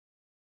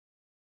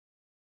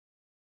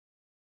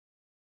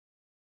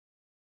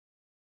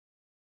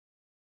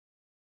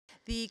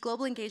The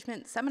Global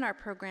Engagement Seminar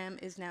Program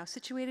is now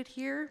situated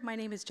here. My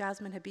name is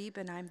Jasmin Habib,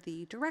 and I'm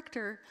the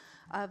director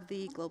of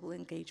the Global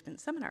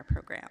Engagement Seminar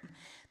Program.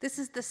 This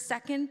is the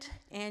second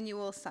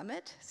annual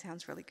summit.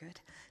 Sounds really good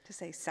to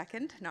say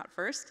second, not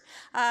first.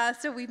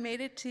 So we've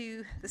made it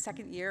to the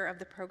second year of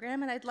the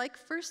program, and I'd like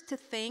first to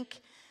thank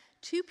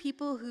two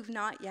people who've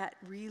not yet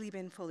really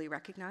been fully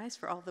recognized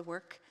for all the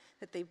work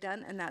that they've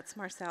done, and that's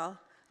Marcel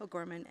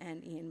O'Gorman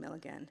and Ian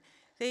Milligan.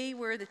 They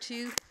were the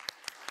two.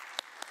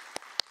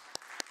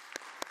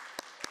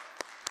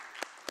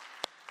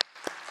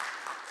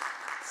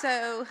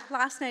 So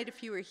last night,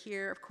 if you were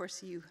here, of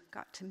course, you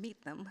got to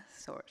meet them,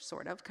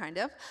 sort of, kind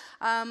of.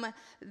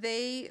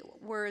 They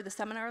were the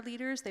seminar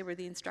leaders, they were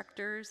the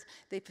instructors,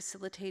 they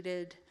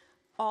facilitated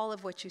all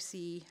of what you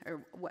see,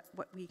 or what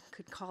we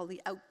could call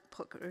the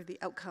output or the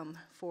outcome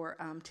for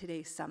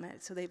today's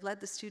summit. So they've led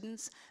the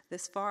students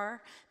this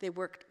far. They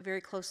worked very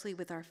closely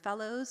with our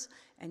fellows,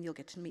 and you'll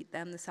get to meet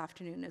them this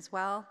afternoon as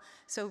well.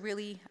 So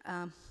really,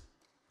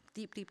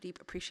 deep, deep, deep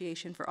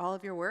appreciation for all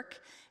of your work,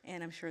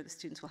 and I'm sure the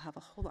students will have a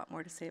whole lot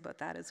more to say about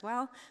that as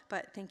well.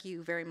 But thank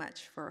you very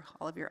much for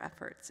all of your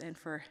efforts and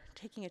for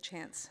taking a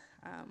chance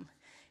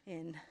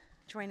in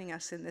joining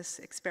us in this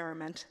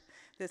experiment,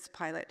 this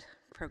pilot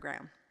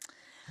program.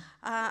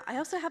 I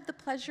also have the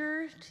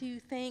pleasure to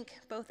thank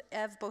both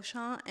Eve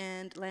Beauchamp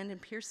and Landon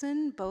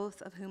Pearson,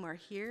 both of whom are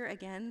here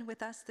again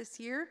with us this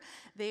year.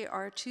 They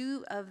are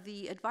two of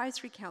the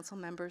advisory council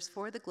members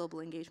for the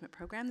Global Engagement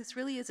Program. This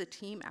really is a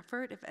team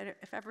effort.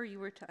 If ever you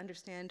were to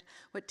understand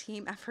what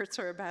team efforts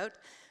are about,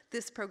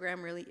 this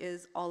program really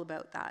is all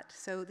about that.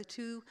 So the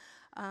two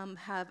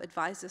have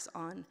advised us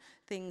on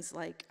things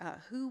like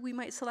who we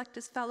might select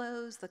as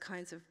fellows, the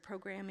kinds of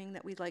programming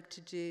that we'd like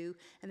to do,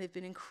 and they've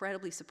been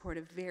incredibly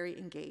supportive, very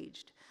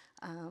engaged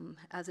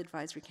as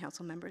advisory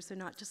council members. They're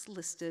not just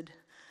listed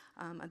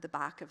at the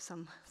back of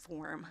some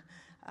form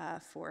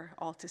for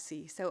all to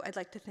see. So I'd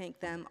like to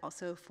thank them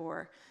also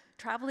for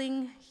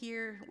traveling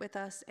here with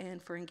us and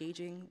for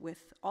engaging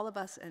with all of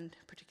us and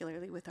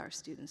particularly with our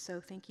students. So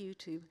thank you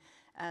to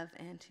Ev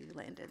and to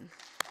Landon.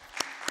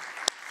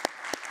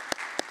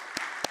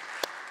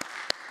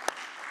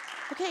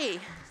 Okay,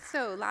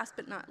 so last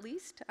but not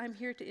least, I'm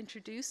here to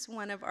introduce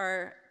one of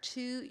our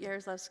two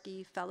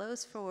Jarislowsky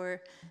fellows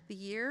for the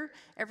year.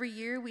 Every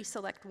year we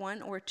select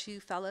one or two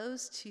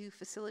fellows to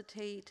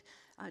facilitate,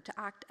 to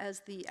act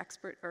as the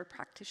expert or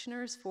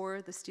practitioners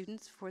for the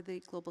students for the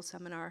Global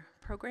Seminar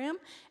Program.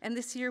 And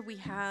this year we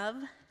have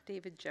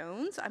David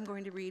Jones. I'm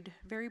going to read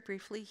very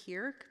briefly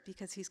here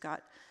because he's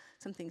got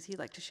some things he'd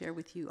like to share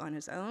with you on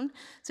his own.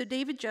 So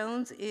David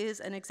Jones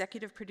is an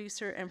executive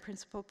producer and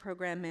principal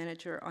program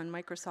manager on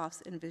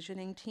Microsoft's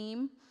Envisioning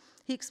team.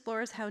 He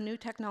explores how new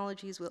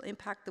technologies will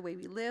impact the way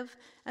we live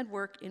and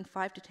work in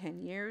 5 to 10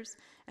 years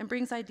and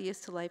brings ideas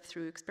to life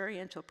through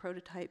experiential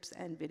prototypes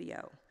and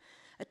video.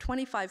 A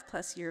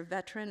 25-plus year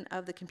veteran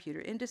of the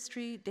computer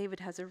industry, David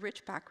has a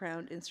rich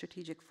background in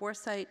strategic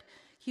foresight,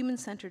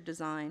 human-centered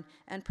design,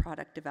 and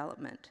product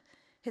development.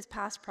 His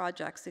past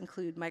projects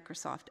include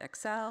Microsoft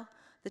Excel,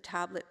 the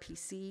tablet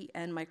PC,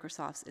 and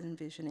Microsoft's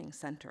Envisioning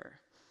Center.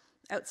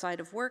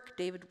 Outside of work,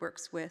 David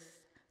works with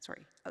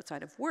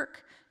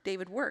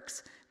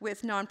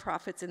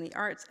nonprofits in the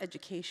arts,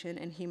 education,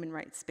 and human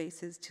rights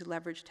spaces to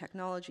leverage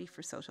technology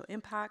for social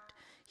impact.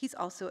 He's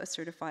also a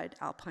certified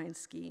alpine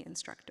ski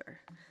instructor.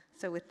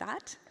 So with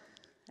that,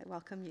 I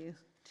welcome you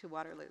to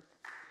Waterloo.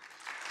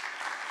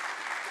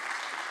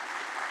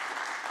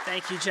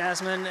 Thank you,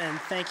 Jasmin, and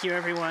thank you,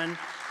 everyone.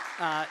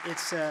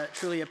 It's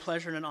truly a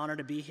pleasure and an honor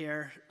to be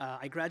here.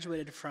 I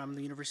graduated from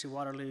the University of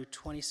Waterloo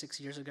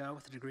 26 years ago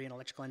with a degree in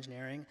electrical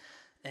engineering,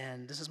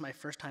 and this is my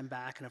first time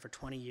back in over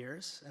 20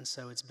 years, and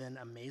so it's been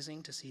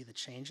amazing to see the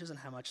changes and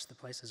how much the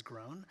place has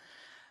grown.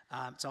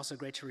 It's also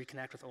great to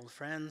reconnect with old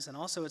friends, and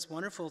also it's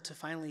wonderful to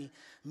finally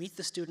meet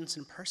the students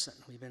in person.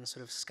 We've been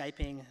sort of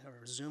Skyping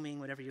or Zooming,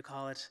 whatever you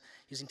call it,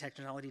 using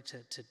technology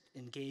to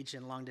engage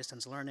in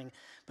long-distance learning,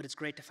 but it's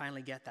great to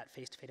finally get that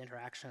face-to-face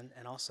interaction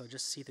and also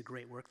just see the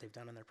great work they've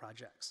done on their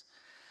projects.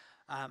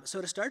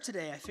 So to start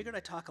today, I figured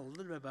I'd talk a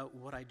little bit about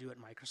what I do at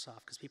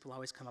Microsoft, because people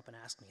always come up and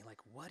ask me, like,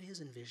 what is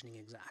envisioning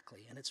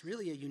exactly? And it's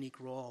really a unique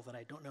role that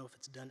I don't know if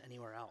it's done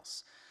anywhere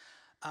else.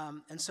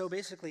 And so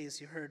basically, as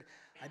you heard,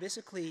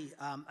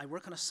 I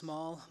work on a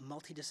small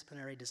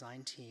multidisciplinary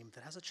design team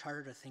that has a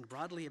charter to think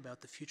broadly about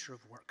the future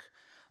of work.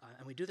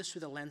 And we do this through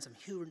the lens of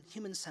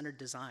human-centered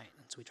design.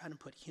 And so we try to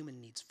put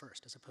human needs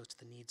first as opposed to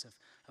the needs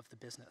of the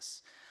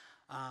business.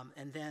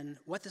 And then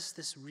what does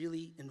this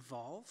really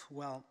involve?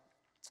 Well,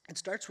 it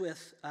starts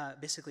with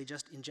basically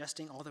just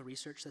ingesting all the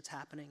research that's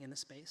happening in the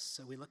space.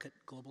 So we look at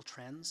global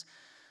trends.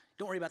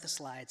 Don't worry about the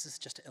slides, this is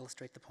just to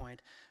illustrate the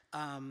point.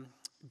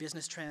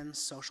 Business trends,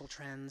 social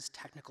trends,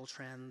 technical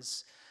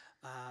trends,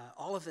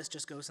 all of this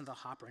just goes into the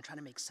hopper and try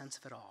to make sense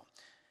of it all.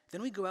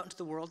 Then we go out into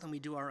the world and we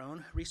do our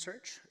own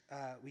research.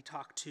 We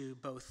talk to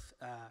both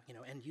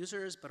end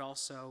users, but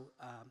also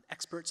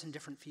experts in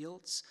different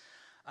fields.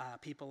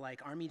 People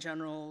like army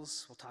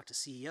generals, we'll talk to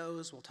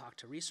CEOs, we'll talk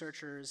to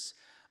researchers,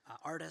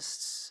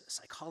 artists,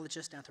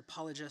 psychologists,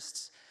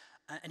 anthropologists,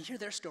 and hear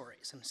their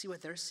stories and see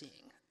what they're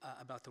seeing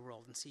about the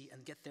world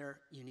and get their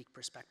unique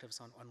perspectives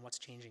on what's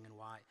changing and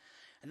why.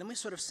 And then we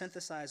sort of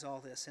synthesize all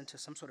this into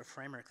some sort of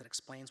framework that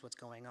explains what's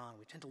going on.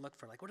 We tend to look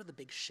for, like, what are the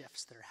big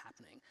shifts that are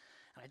happening?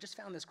 And I just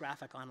found this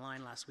graphic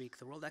online last week.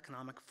 The World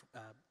Economic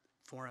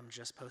Forum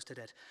just posted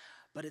it.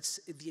 But it's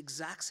the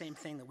exact same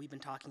thing that we've been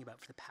talking about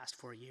for the past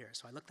 4 years.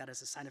 So I look at that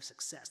as a sign of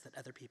success, that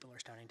other people are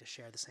starting to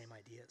share the same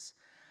ideas.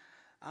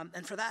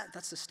 And for that,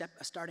 that's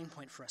a starting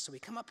point for us. So we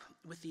come up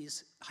with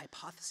these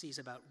hypotheses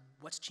about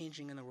what's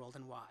changing in the world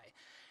and why.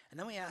 And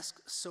then we ask,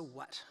 so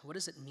what? What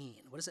does it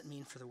mean? What does it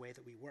mean for the way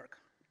that we work?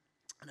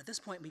 And at this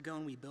point, we go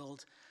and we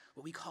build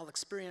what we call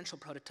experiential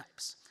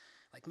prototypes.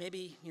 Like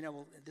maybe, in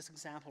this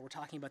example, we're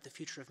talking about the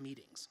future of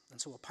meetings. And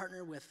so we'll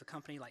partner with a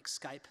company like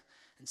Skype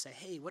and say,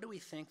 hey, what do we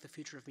think the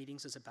future of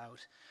meetings is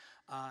about?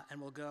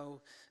 And we'll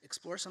go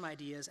explore some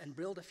ideas and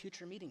build a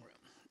future meeting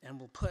room. And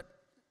we'll put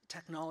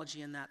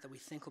technology in that we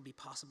think will be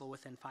possible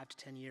within 5 to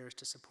 10 years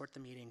to support the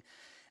meeting.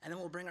 And then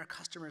we'll bring our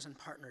customers and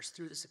partners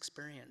through this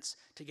experience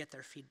to get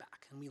their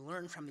feedback. And we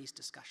learn from these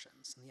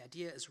discussions. And the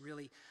idea is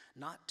really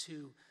not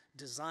to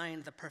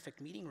design the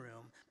perfect meeting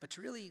room, but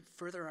to really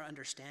further our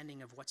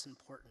understanding of what's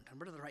important and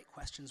what are the right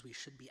questions we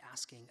should be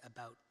asking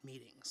about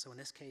meetings. So in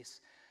this case,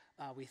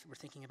 we're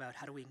thinking about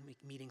how do we make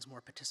meetings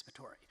more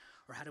participatory,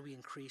 or how do we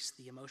increase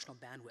the emotional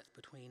bandwidth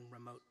between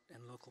remote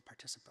and local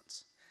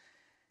participants.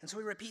 And so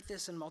we repeat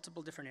this in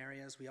multiple different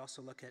areas. We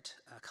also look at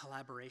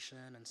collaboration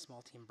and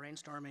small team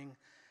brainstorming.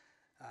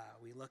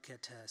 We look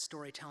at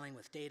storytelling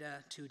with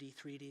data, 2D,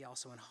 3D,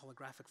 also in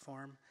holographic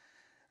form.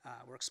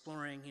 We're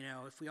exploring,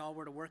 if we all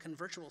were to work in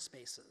virtual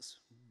spaces,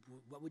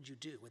 what would you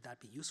do? Would that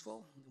be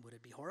useful? Would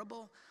it be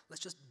horrible?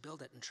 Let's just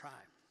build it and try.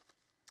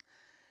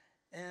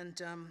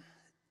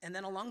 And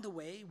then along the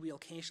way, we'll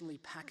occasionally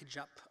package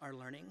up our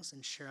learnings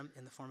and share them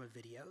in the form of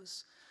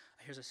videos.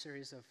 Here's a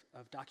series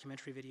of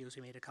documentary videos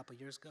we made a couple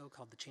years ago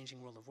called The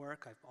Changing World of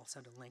Work. I'll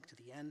send a link to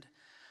the end.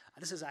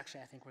 This is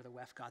actually, I think, where the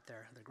WEF got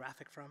their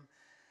graphic from.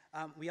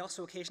 We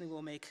also occasionally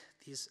will make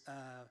these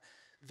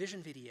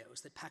vision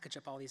videos that package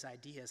up all these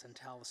ideas and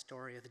tell the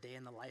story of the day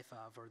in the life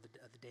of, or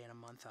the day in a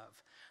month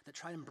of, that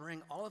try and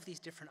bring all of these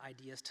different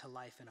ideas to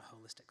life in a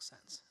holistic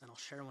sense. And I'll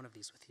share one of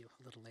these with you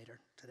a little later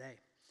today.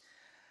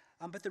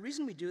 But the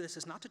reason we do this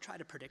is not to try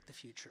to predict the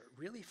future.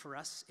 Really, for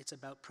us, it's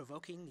about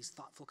provoking these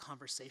thoughtful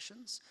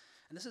conversations.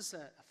 And this is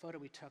a photo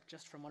we took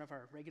just from one of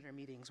our regular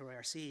meetings where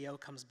our CEO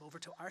comes over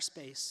to our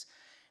space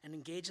and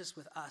engages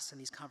with us in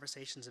these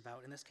conversations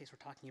about, in this case,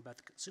 we're talking about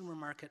the consumer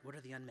market. What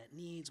are the unmet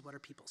needs? What are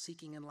people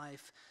seeking in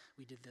life?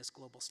 We did this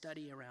global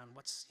study around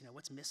what's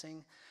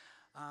missing.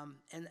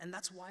 And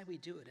that's why we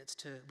do it.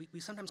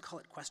 We sometimes call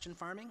it question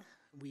farming.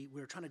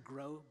 We're trying to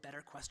grow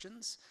better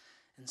questions.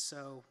 And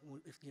so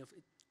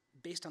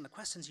based on the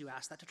questions you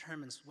ask, that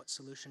determines what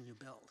solution you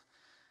build.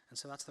 And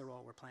so that's the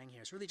role we're playing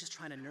here. It's really just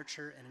trying to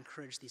nurture and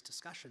encourage these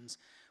discussions,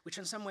 which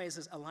in some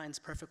ways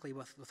aligns perfectly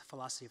with the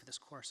philosophy of this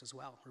course as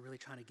well. We're really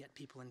trying to get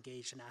people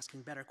engaged and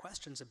asking better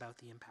questions about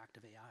the impact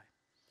of AI.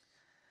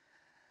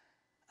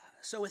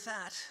 So with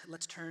that,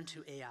 let's turn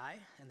to AI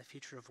and the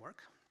future of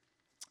work.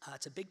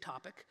 It's a big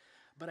topic,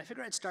 but I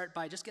figured I'd start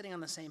by just getting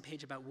on the same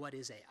page about what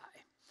is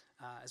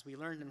AI. As we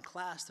learned in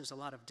class, there's a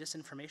lot of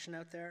disinformation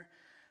out there.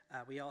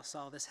 We all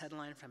saw this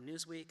headline from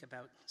Newsweek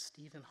about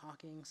Stephen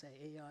Hawking say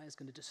AI is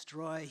going to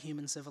destroy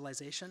human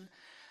civilization.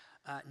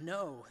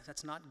 No,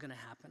 that's not going to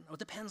happen. Well, it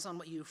depends on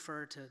what you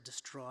refer to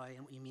destroy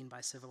and what you mean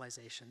by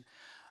civilization.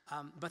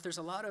 But there's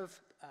a lot of,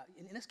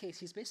 in this case,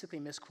 he's basically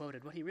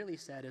misquoted. What he really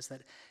said is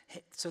that,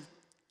 so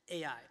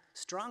AI,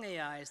 strong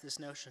AI is this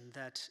notion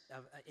that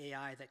of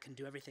AI that can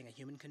do everything a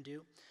human can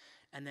do.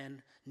 And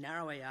then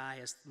narrow AI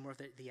is more of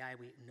the AI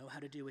we know how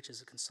to do, which is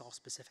it can solve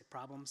specific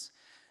problems.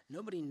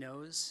 Nobody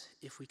knows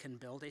if we can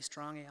build a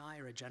strong AI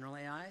or a general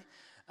AI,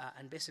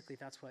 and basically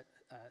that's what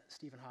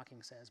Stephen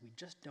Hawking says. We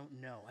just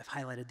don't know. I've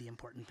highlighted the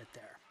important bit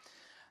there.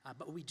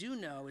 But what we do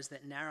know is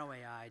that narrow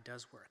AI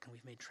does work, and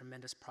we've made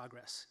tremendous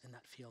progress in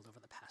that field over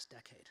the past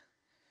decade.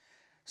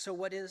 So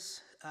what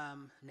is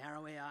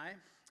narrow AI?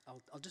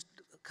 I'll just,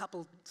 a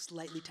couple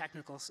slightly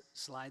technical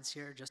slides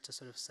here just to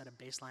sort of set a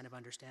baseline of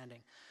understanding.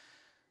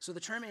 So the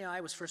term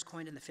AI was first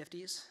coined in the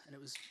 50s, and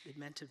it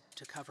meant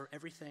to cover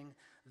everything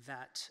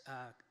that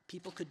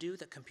people could do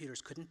that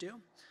computers couldn't do.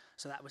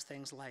 So that was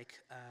things like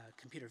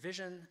computer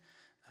vision,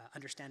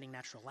 understanding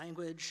natural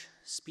language,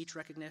 speech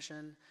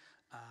recognition,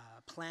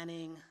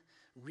 planning,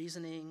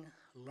 reasoning,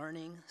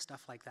 learning,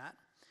 stuff like that.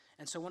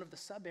 And so one of the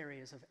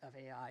sub-areas of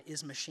AI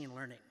is machine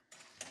learning.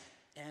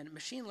 And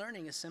machine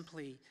learning is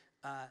simply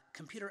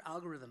computer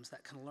algorithms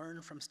that can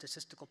learn from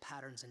statistical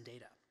patterns in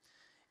data.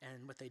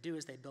 And what they do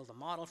is they build a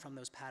model from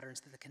those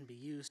patterns that can be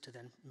used to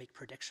then make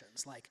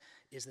predictions, like,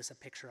 is this a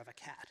picture of a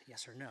cat?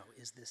 Yes or no.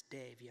 Is this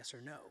Dave? Yes or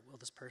no. Will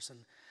this person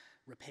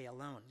repay a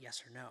loan?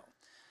 Yes or no.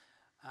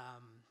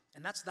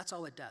 And that's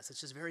all it does.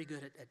 It's just very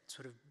good at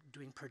sort of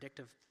doing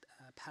predictive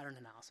pattern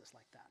analysis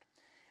like that.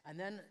 And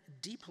then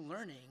deep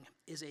learning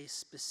is a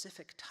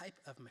specific type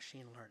of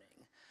machine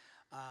learning.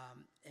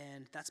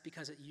 And that's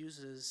because it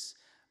uses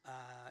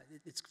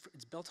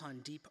It's built on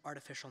deep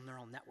artificial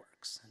neural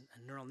networks,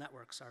 and neural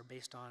networks are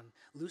based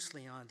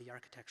loosely on the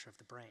architecture of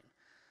the brain.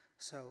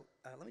 So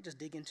let me just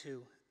dig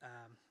into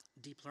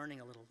deep learning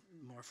a little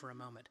more for a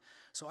moment.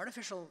 So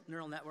artificial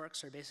neural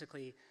networks are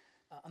basically,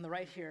 on the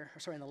right here, or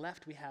sorry, on the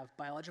left, we have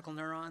biological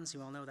neurons.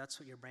 You all know that's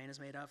what your brain is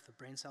made of, the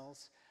brain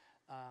cells.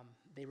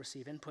 They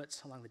receive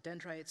inputs along the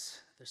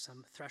dendrites. There's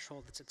some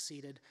threshold that's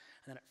exceeded,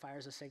 and then it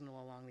fires a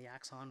signal along the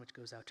axon, which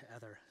goes out to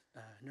other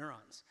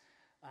neurons.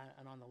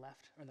 And on the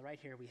left, or on the right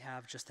here, we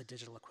have just the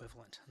digital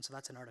equivalent. And so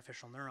that's an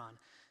artificial neuron.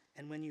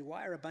 And when you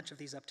wire a bunch of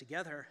these up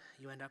together,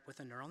 you end up with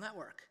a neural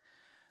network.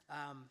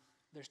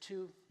 There's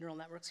two neural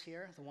networks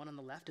here. The one on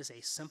the left is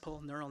a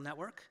simple neural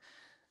network.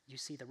 You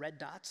see the red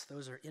dots,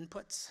 those are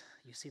inputs.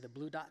 You see the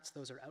blue dots,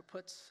 those are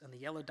outputs. And the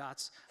yellow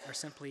dots are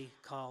simply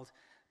called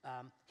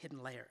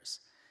hidden layers.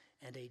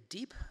 And a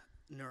deep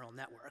neural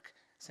network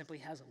simply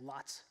has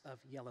lots of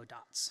yellow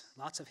dots,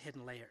 lots of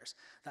hidden layers.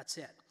 That's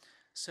it.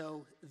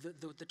 So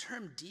the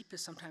term deep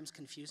is sometimes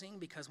confusing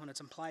because when it's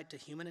applied to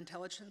human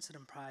intelligence, it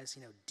implies,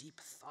 deep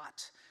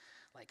thought,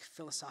 like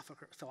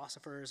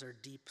philosophers or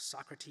deep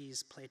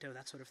Socrates, Plato,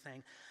 that sort of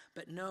thing.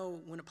 But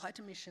no, when applied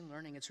to machine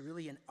learning, it's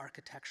really an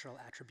architectural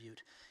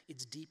attribute.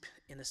 It's deep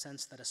in the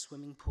sense that a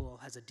swimming pool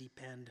has a deep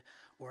end,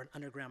 or an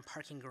underground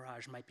parking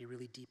garage might be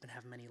really deep and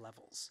have many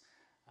levels.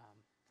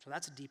 So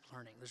that's deep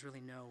learning. There's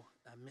really no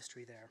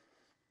mystery there.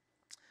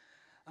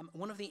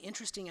 One of the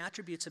interesting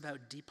attributes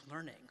about deep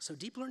learning, so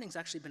deep learning's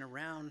actually been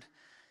around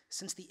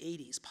since the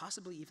 80s,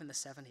 possibly even the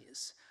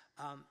 70s.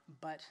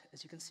 But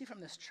as you can see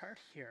from this chart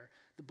here,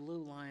 the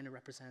blue line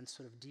represents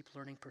sort of deep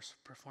learning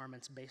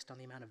performance based on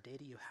the amount of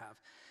data you have.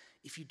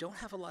 If you don't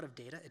have a lot of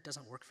data, it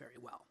doesn't work very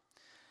well.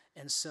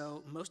 And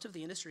so most of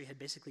the industry had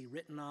basically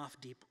written off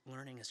deep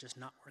learning as just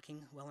not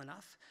working well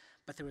enough.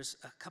 But there was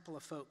a couple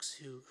of folks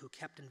who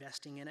kept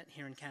investing in it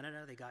here in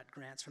Canada. They got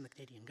grants from the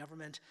Canadian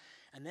government.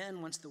 And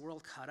then once the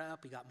world caught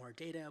up, we got more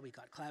data, we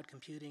got cloud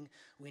computing.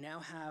 We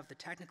now have the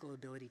technical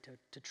ability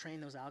to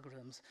train those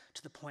algorithms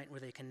to the point where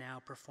they can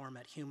now perform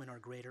at human or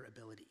greater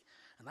ability.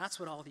 And that's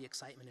what all the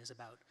excitement is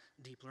about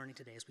deep learning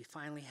today, is we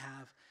finally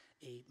have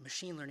a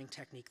machine learning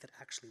technique that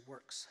actually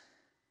works.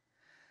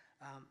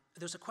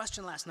 There was a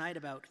question last night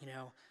about,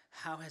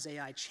 how has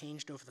AI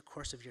changed over the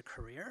course of your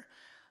career?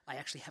 I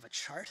actually have a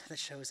chart that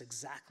shows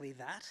exactly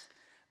that.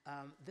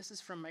 This is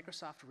from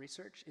Microsoft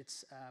Research.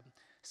 It's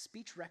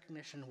speech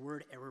recognition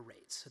word error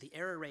rates, so the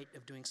error rate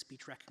of doing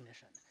speech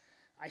recognition.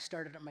 I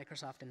started at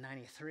Microsoft in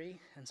 '93,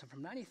 and so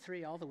from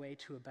 '93 all the way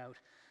to about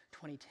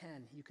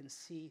 2010, you can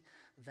see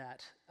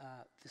that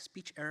the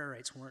speech error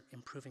rates weren't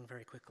improving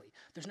very quickly.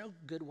 There's no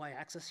good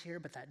y-axis here,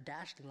 but that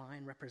dashed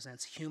line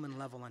represents human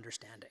level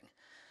understanding.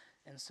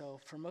 And so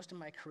for most of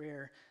my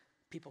career,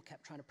 people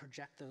kept trying to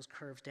project those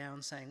curves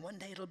down, saying, one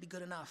day it'll be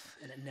good enough,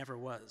 and it never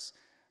was.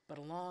 But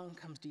along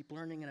comes deep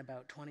learning in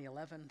about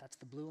 2011, that's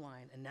the blue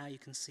line, and now you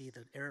can see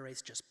the error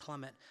rates just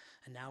plummet,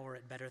 and now we're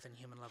at better than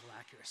human level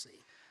accuracy.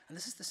 And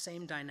this is the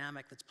same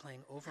dynamic that's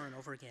playing over and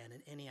over again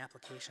in any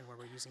application where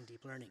we're using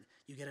deep learning.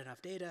 You get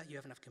enough data, you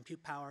have enough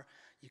compute power,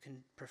 you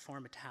can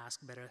perform a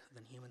task better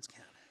than humans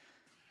can.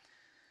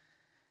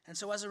 And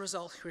so as a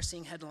result, we're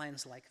seeing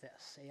headlines like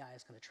this. AI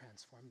is going to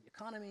transform the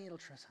economy, it'll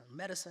transform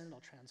medicine, it'll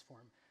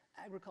transform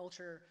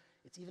agriculture,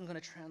 it's even going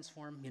to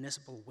transform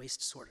municipal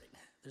waste sorting.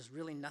 There's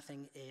really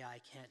nothing AI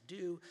can't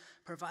do,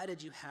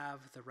 provided you have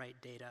the right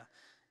data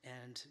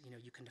and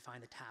you can define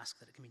the task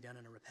that it can be done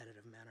in a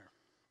repetitive manner.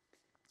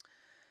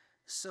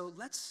 So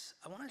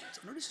in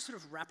order to sort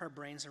of wrap our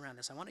brains around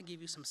this, I want to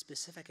give you some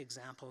specific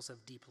examples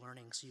of deep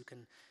learning so you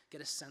can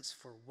get a sense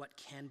for what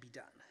can be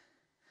done.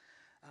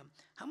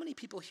 How many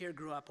people here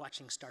grew up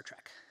watching Star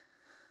Trek?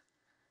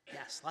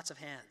 Yes, lots of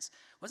hands.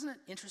 Wasn't it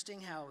interesting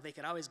how they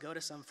could always go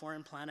to some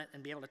foreign planet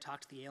and be able to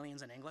talk to the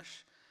aliens in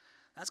English?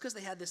 That's because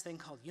they had this thing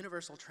called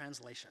universal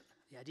translation,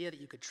 the idea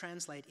that you could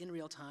translate in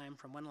real time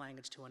from one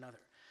language to another.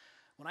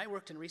 When I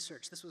worked in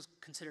research, this was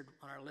considered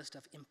on our list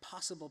of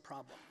impossible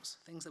problems,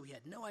 things that we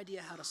had no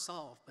idea how to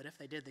solve, but if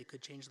they did, they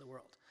could change the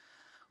world.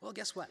 Well,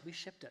 guess what? We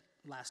shipped it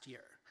last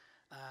year.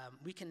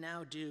 We can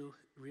now do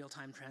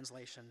real-time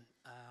translation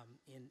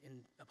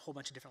in a whole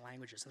bunch of different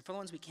languages. And for the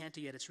ones we can't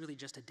do yet, it's really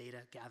just a data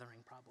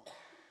gathering problem.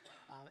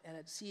 And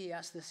at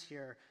CES this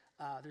year,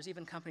 there's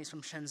even companies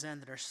from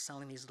Shenzhen that are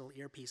selling these little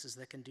earpieces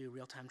that can do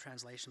real-time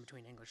translation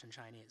between English and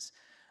Chinese.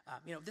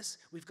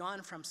 We've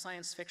gone from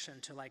science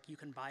fiction to you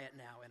can buy it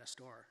now in a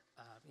store,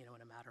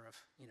 in a matter of,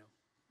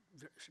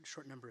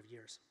 short number of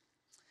years.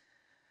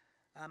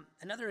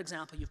 Another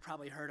example you've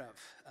probably heard of.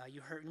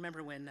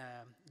 Remember when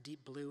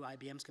Deep Blue,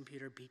 IBM's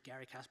computer, beat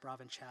Garry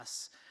Kasparov in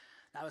chess?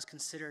 That was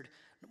considered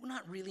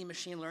not really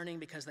machine learning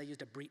because they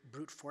used a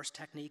brute force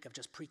technique of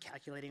just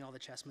pre-calculating all the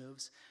chess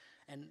moves.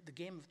 And the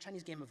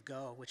Chinese game of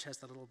Go, which has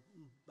the little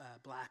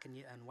black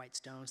and white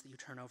stones that you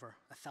turn over,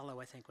 Othello,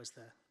 I think, was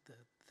the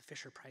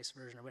Fisher-Price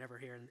version or whatever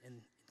here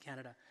in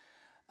Canada.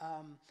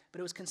 But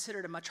it was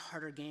considered a much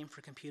harder game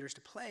for computers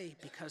to play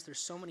because there's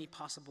so many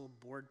possible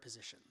board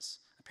positions.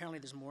 Apparently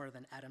there's more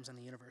than atoms in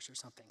the universe or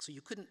something, so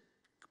you couldn't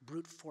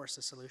brute force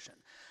a solution.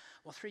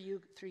 Well, 3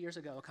 years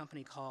ago, a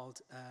company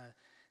called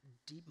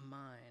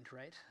DeepMind,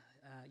 right?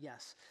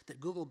 Yes, that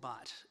Google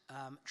bought,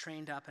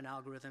 trained up an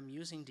algorithm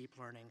using deep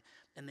learning,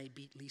 and they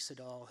beat Lee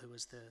Sedol, who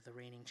was the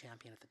reigning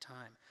champion at the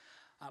time.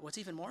 What's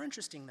even more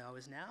interesting, though,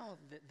 is now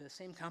the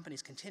same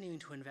companies continuing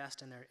to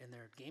invest in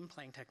their game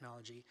playing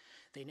technology.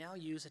 They now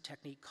use a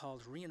technique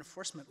called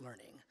reinforcement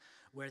learning,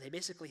 where they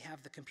basically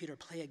have the computer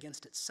play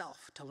against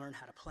itself to learn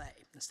how to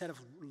play. Instead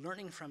of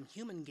learning from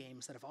human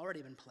games that have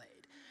already been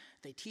played,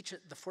 they teach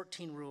it the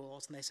 14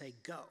 rules and they say,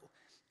 go.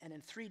 And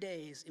in 3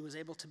 days, it was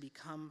able to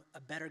become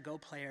a better Go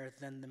player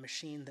than the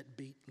machine that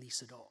beat Lee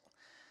Sedol.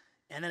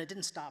 And then it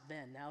didn't stop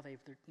then. Now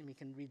we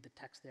can read the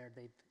text there.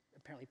 They've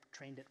apparently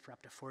trained it for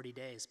up to 40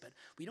 days. But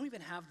we don't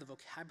even have the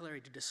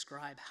vocabulary to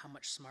describe how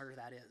much smarter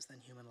that is than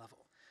human level.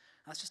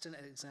 That's just an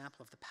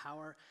example of the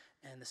power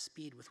and the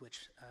speed with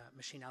which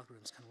machine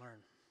algorithms can learn.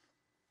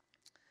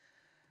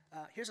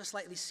 Here's a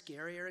slightly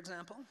scarier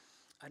example.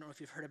 I don't know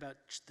if you've heard about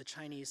the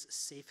Chinese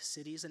Safe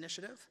Cities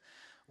initiative,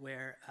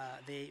 where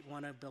they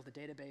want to build a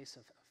database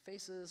of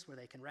faces where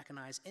they can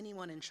recognize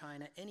anyone in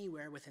China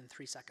anywhere within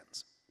 3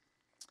 seconds.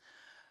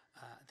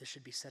 This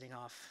should be setting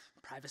off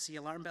privacy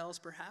alarm bells,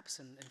 perhaps,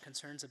 and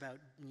concerns about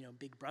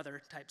Big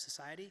Brother type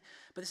society.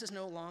 But this is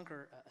no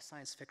longer a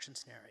science fiction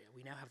scenario.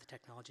 We now have the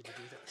technology to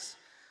do this,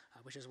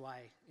 which is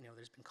why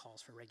there's been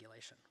calls for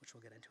regulation, which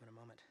we'll get into in a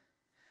moment.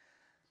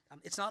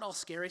 It's not all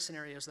scary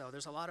scenarios, though.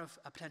 There's a lot of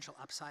potential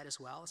upside as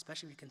well,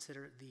 especially if you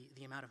consider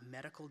the amount of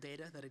medical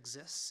data that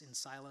exists in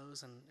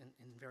silos and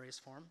in various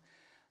form.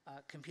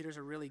 Computers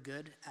are really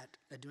good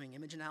at doing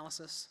image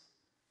analysis.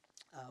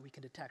 We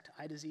can detect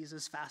eye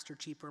diseases faster,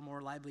 cheaper, more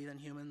reliably than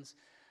humans,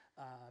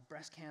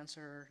 breast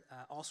cancer,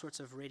 all sorts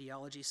of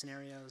radiology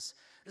scenarios.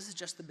 This is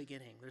just the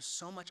beginning. There's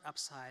so much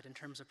upside in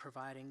terms of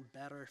providing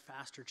better,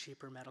 faster,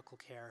 cheaper medical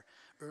care,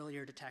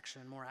 earlier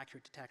detection, more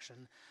accurate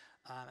detection.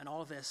 And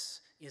all of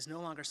this is no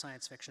longer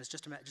science fiction. It's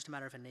just a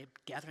matter of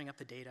gathering up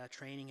the data,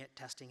 training it,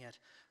 testing it.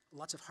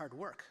 Lots of hard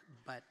work,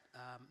 but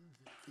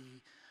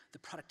the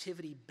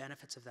productivity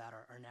benefits of that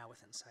are now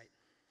within sight.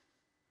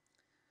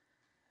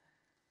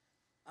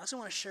 I also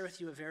want to share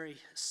with you a very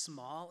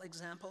small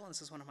example, and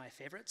this is one of my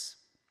favorites.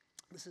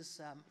 This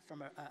is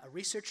from a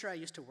researcher I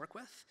used to work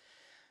with.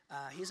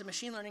 He's a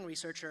machine learning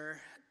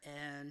researcher,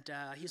 and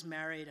he's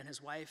married, and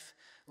his wife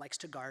likes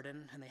to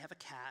garden, and they have a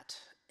cat.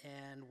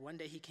 And one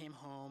day he came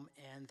home,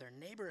 and their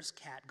neighbor's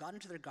cat got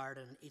into their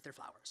garden and ate their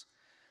flowers.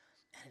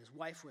 And his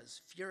wife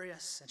was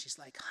furious, and she's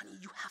like, honey,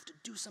 you have to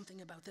do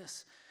something about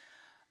this.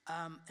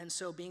 And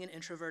so being an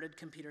introverted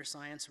computer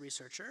science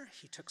researcher,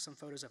 he took some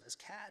photos of his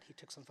cat, he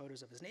took some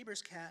photos of his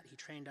neighbor's cat, he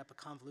trained up a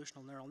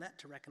convolutional neural net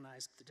to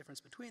recognize the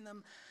difference between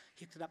them,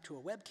 he hooked it up to a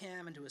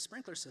webcam and to a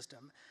sprinkler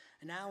system,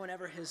 and now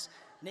whenever his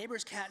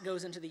neighbor's cat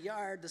goes into the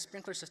yard, the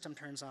sprinkler system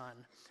turns on,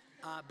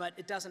 but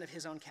it doesn't if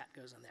his own cat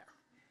goes in there.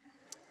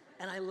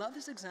 And I love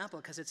this example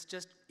because it's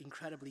just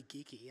incredibly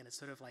geeky, and it's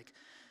sort of like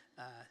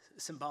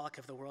symbolic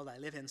of the world I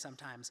live in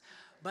sometimes.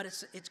 But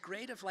it's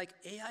great if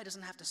AI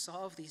doesn't have to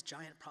solve these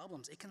giant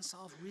problems. It can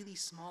solve really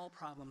small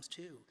problems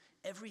too.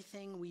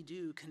 Everything we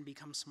do can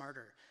become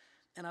smarter.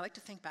 And I like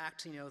to think back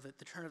to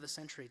the turn of the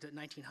century, the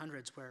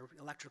 1900s, where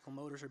electrical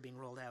motors are being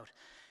rolled out.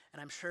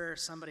 And I'm sure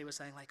somebody was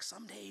saying,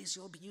 some days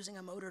you'll be using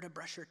a motor to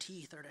brush your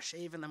teeth or to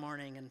shave in the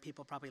morning, and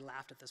people probably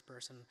laughed at this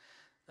person.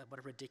 What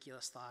a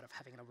ridiculous thought of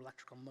having an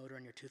electrical motor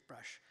in your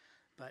toothbrush.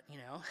 But,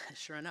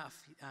 sure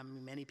enough,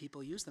 many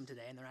people use them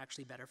today, and they're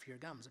actually better for your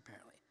gums,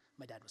 apparently.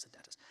 My dad was a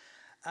dentist.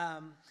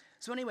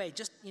 So anyway,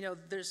 just,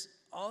 there's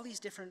all these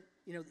different,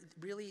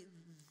 really,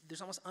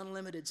 there's almost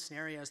unlimited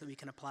scenarios that we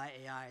can apply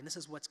AI, and this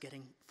is what's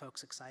getting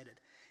folks excited.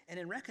 And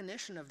in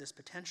recognition of this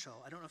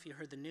potential, I don't know if you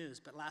heard the news,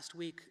 but last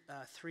week,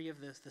 3 of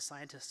the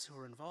scientists who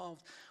were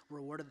involved were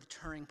awarded the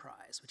Turing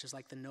Prize, which is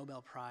like the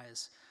Nobel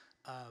Prize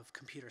of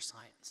computer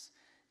science.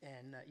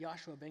 And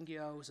Yoshua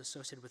Bengio is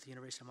associated with the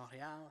University of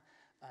Montreal.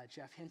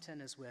 Jeff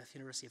Hinton is with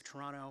University of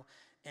Toronto.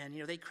 And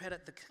they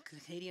credit the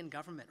Canadian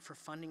government for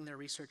funding their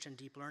research in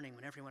deep learning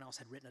when everyone else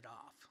had written it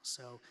off.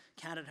 So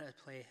Canada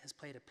has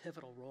played a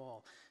pivotal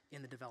role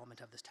in the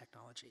development of this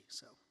technology.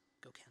 So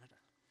go Canada.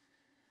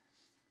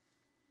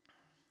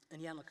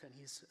 And Jan LeCun,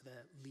 he's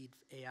the lead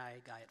AI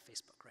guy at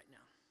Facebook right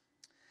now.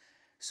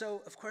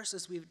 So, of course,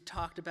 as we've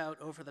talked about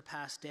over the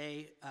past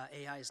day,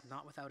 AI is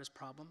not without its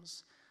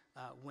problems.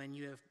 When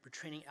you have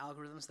training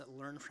algorithms that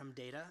learn from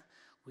data,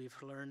 we've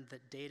learned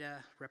that data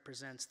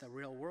represents the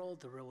real world.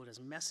 The real world is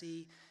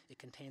messy. It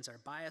contains our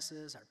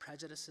biases, our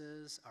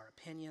prejudices, our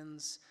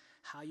opinions.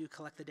 How you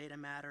collect the data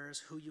matters.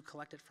 Who you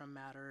collect it from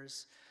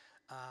matters.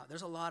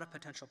 There's a lot of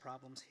potential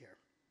problems here.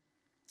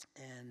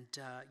 And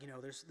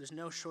there's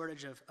no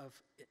shortage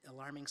of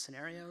alarming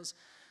scenarios.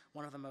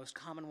 One of the most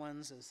common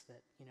ones is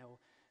that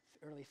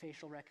early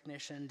facial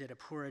recognition did a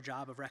poorer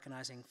job of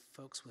recognizing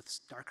folks with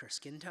darker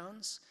skin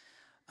tones.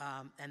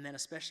 And then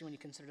especially when you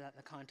consider that in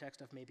the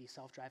context of maybe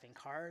self-driving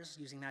cars,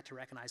 using that to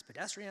recognize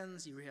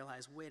pedestrians, you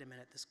realize, wait a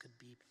minute, this could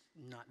be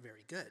not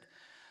very good.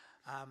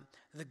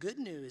 The good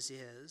news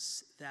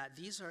is that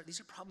these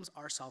problems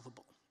are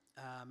solvable.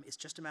 It's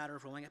just a matter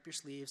of rolling up your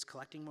sleeves,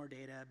 collecting more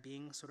data,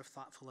 being sort of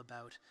thoughtful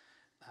about,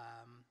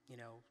 you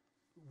know,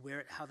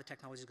 how the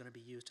technology is going to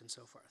be used and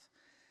so forth.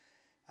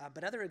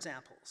 But other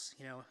examples,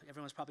 you know,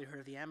 everyone's probably heard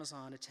of the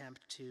Amazon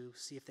attempt to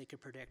see if they could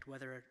predict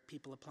whether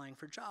people applying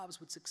for jobs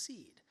would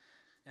succeed.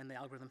 And the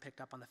algorithm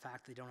picked up on the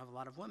fact that they don't have a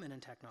lot of women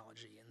in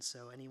technology. And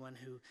so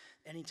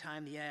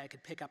anytime the AI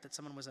could pick up that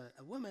someone was a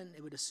woman,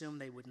 it would assume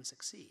they wouldn't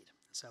succeed.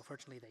 So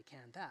fortunately, they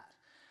can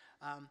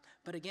that.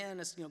 But again,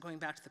 as, you know, going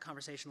back to the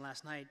conversation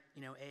last night,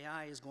 you know,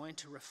 AI is going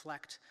to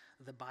reflect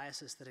the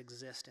biases that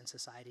exist in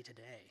society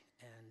today.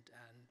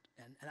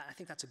 And I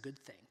think that's a good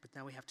thing. But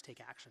now we have to take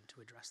action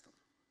to address them.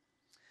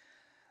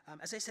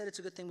 As I said, it's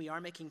a good thing we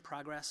are making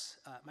progress.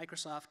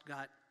 Microsoft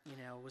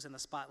was in the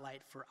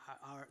spotlight for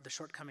the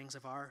shortcomings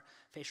of our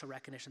facial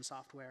recognition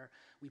software.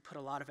 We put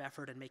a lot of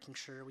effort in making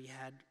sure we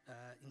had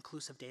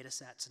inclusive data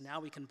sets. And now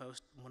we can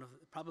boast one of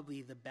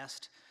probably the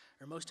best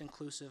or most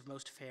inclusive,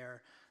 most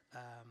fair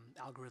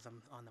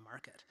algorithm on the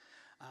market.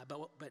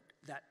 But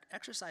that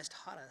exercise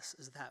taught us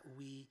is that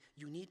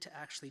you need to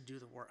actually do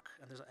the work.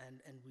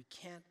 And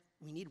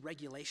we need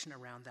regulation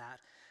around that.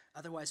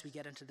 Otherwise, we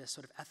get into this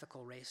sort of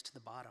ethical race to the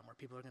bottom where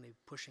people are going to be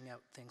pushing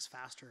out things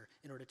faster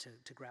in order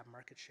to grab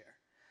market share.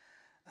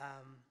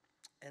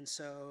 And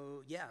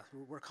so, yeah,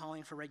 we're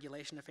calling for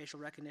regulation of facial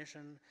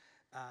recognition.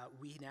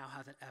 We now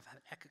have an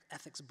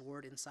ethics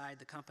board inside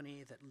the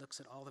company that looks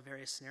at all the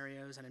various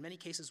scenarios. And in many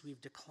cases,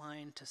 we've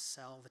declined to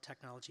sell the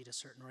technology to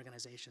certain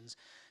organizations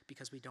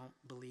because we don't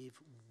believe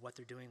what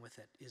they're doing with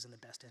it is in the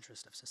best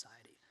interest of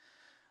society.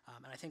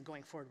 And I think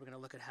going forward, we're going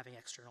to look at having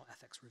external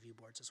ethics review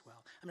boards as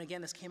well. I mean,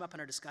 again, this came up in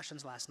our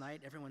discussions last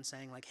night. Everyone's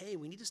saying, like, hey,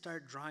 we need to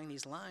start drawing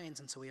these lines,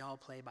 and so we all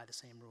play by the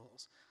same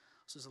rules.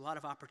 So there's a lot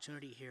of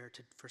opportunity here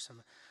for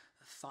some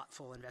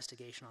thoughtful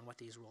investigation on what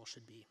these rules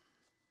should be.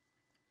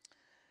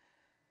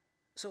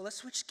 So let's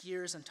switch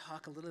gears and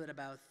talk a little bit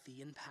about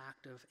the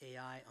impact of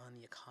AI on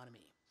the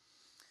economy.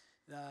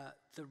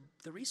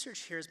 The research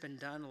here has been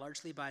done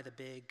largely by the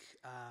big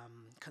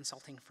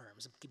consulting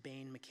firms,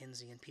 Bain,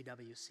 McKinsey, and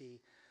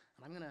PwC.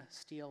 And I'm going to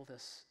steal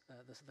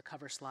the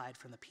cover slide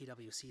from the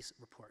PwC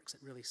report because it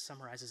really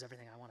summarizes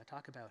everything I want to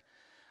talk about.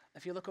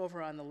 If you look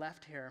over on the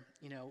left here,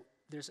 you know,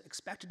 there's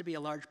expected to be a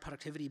large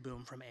productivity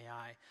boom from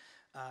AI,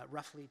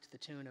 roughly to the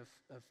tune of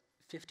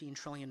 $15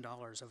 trillion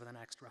over the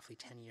next roughly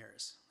 10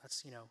 years.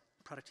 That's, you know,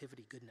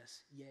 productivity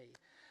goodness, yay.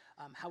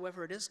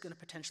 However, it is going to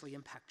potentially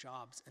impact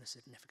jobs in a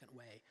significant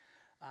way.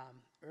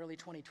 Early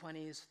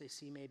 2020s, they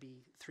see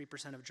maybe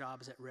 3% of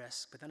jobs at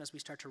risk. But then as we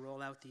start to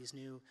roll out these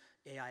new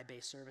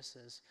AI-based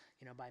services,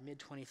 you know, by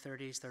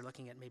mid-2030s, they're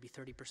looking at maybe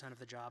 30% of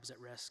the jobs at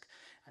risk,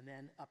 and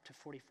then up to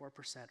 44%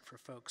 for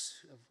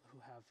folks who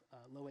have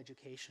low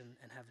education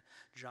and have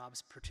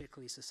jobs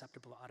particularly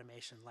susceptible to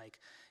automation, like,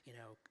 you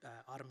know,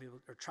 automobile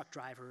or truck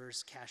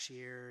drivers,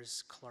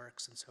 cashiers,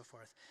 clerks, and so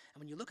forth.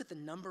 And when you look at the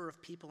number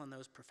of people in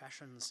those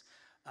professions,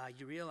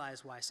 you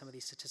realize why some of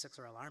these statistics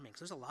are alarming.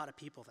 So there's a lot of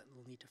people that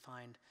will need to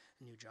find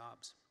new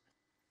jobs.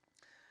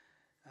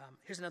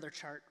 Here's another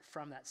chart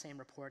from that same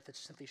report that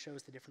simply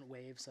shows the different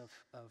waves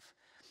of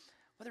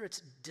whether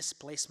it's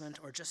displacement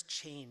or just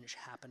change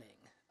happening.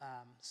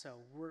 So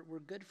we're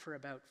good for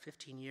about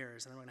 15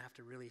 years, and then we're going to have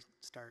to really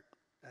start,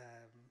 we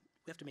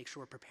have to make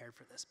sure we're prepared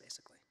for this,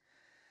 basically.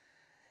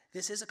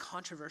 This is a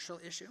controversial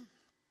issue.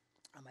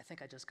 I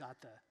think I just got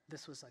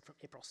this was like from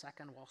April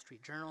 2nd, Wall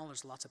Street Journal.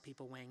 There's lots of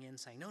people weighing in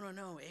saying, no,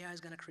 AI is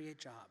going to create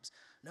jobs.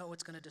 No,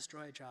 it's going to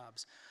destroy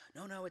jobs.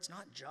 No, it's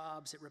not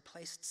jobs, it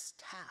replaced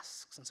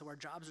tasks, and so our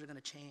jobs are going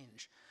to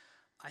change.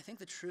 I think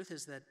the truth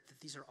is that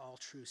these are all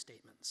true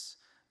statements,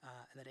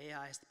 and that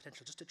AI has the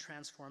potential just to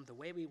transform the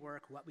way we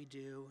work, what we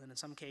do, and in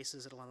some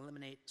cases it'll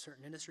eliminate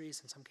certain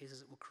industries, in some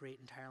cases it will create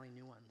entirely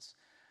new ones.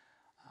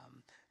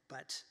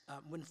 But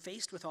when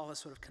faced with all this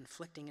sort of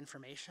conflicting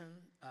information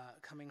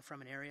coming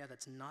from an area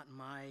that's not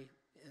my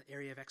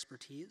area of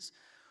expertise,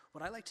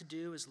 what I like to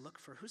do is look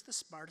for who's the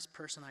smartest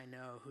person I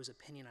know whose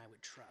opinion I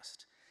would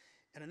trust.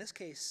 And in this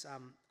case,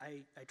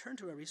 I turned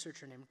to a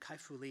researcher named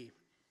Kai-Fu Lee.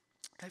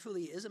 Kai-Fu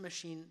Lee is a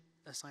machine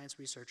science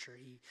researcher.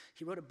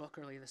 He wrote a book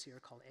earlier this year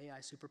called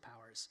AI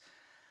Superpowers.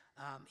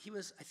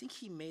 I think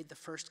he made the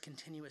first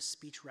continuous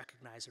speech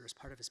recognizer as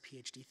part of his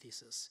PhD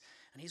thesis.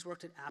 And he's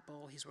worked at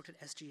Apple, he's worked at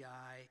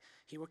SGI,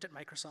 he worked at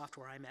Microsoft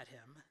where I met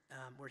him,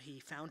 where he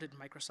founded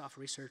Microsoft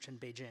Research in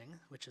Beijing,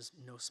 which is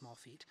no small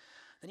feat.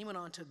 Then he went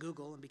on to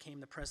Google and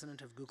became the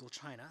president of Google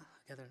China,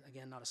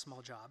 again, not a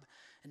small job.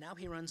 And now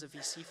he runs a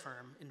VC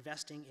firm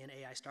investing in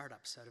AI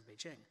startups out of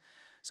Beijing.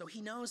 So he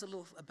knows a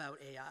little about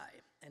AI,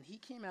 and he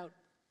came out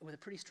with a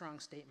pretty strong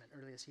statement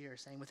earlier this year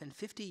saying within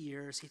 50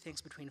 years, he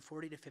thinks between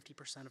 40 to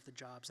 50% of the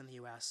jobs in the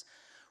US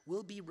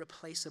will be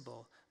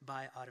replaceable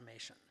by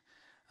automation.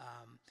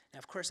 Now,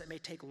 of course, it may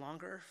take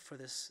longer for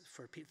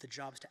the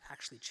jobs to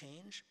actually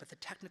change, but the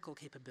technical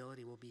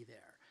capability will be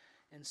there.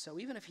 And so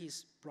even if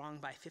he's wrong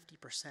by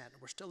 50%,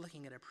 we're still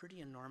looking at a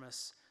pretty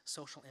enormous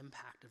social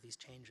impact of these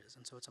changes.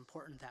 And so it's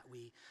important that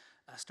we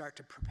start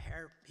to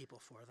prepare people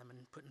for them and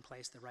put in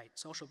place the right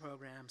social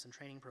programs and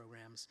training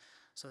programs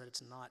so that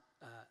it's not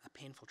a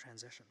painful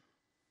transition.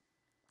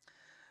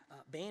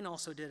 Bain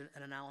also did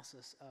an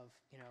analysis of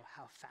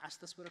how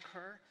fast this would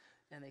occur,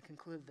 and they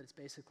concluded that it's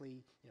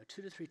basically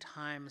 2 to 3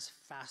 times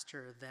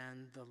faster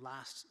than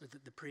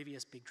the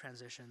previous big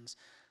transitions.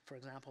 For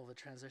example, the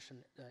transition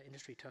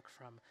industry took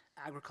from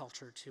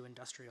agriculture to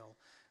industrial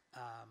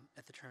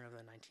at the turn of the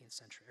 19th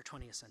century or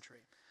 20th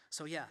century.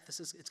 So yeah,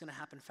 it's going to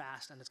happen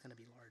fast and it's going to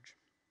be large.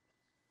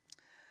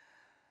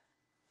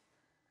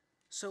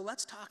 So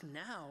let's talk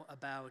now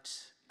about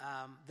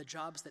the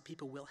jobs that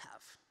people will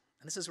have.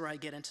 And this is where I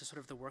get into sort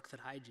of the work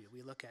that I do.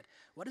 We look at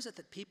what is it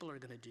that people are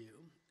going to do,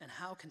 and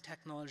how can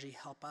technology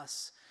help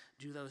us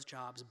do those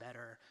jobs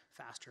better,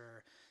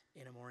 faster,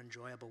 in a more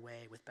enjoyable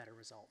way with better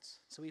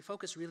results. So we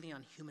focus really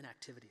on human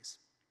activities.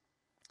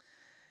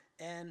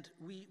 And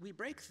we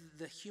break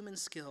the human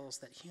skills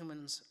that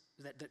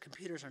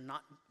computers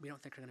we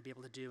don't think are going to be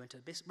able to do into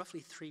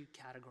roughly 3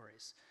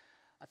 categories.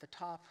 At the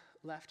top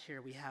left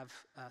here, we have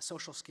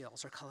social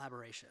skills or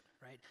collaboration,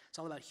 right? It's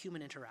all about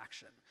human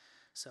interaction.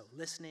 So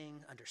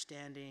listening,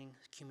 understanding,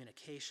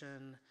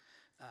 communication,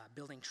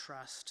 building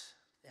trust,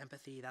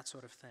 empathy, that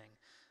sort of thing.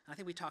 And I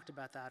think we talked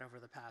about that over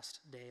the past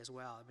day as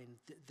well. I mean,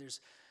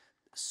 there's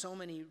so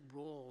many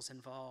roles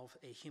involve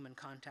a human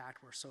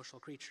contact. We're social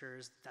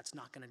creatures. That's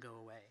not going to go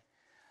away.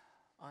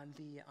 On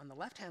the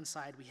left-hand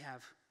side, we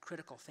have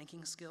critical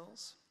thinking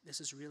skills.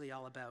 This is really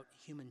all about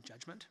human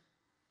judgment.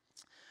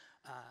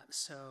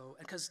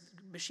 Because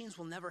machines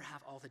will never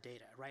have all the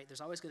data, right?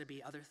 There's always going to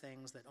be other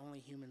things that only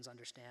humans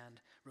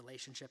understand,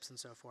 relationships and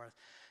so forth.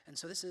 And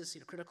so this is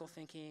critical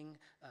thinking,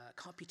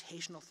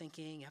 computational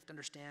thinking. You have to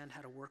understand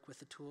how to work with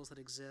the tools that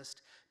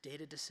exist,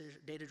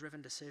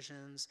 data-driven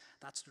decisions,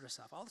 that sort of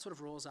stuff. All sort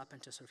of rolls up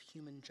into sort of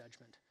human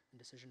judgment and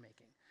decision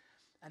making.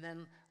 And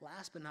then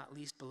last but not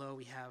least, below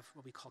we have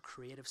what we call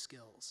creative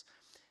skills.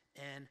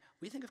 And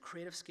we think of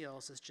creative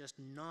skills as just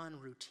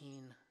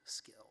non-routine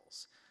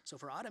skills. So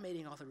if we're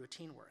automating all the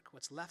routine work,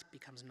 what's left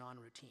becomes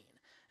non-routine.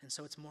 And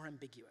so it's more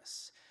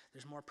ambiguous.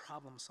 There's more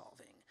problem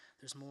solving.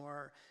 There's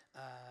more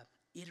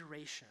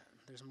iteration.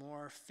 There's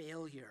more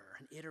failure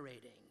and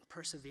iterating,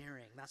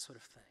 persevering, that sort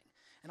of thing.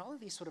 And all of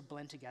these sort of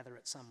blend together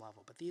at some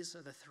level. But these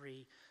are the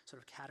 3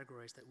 sort of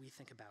categories that we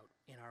think about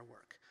in our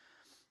work.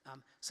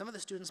 Some of the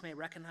students may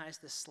recognize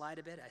this slide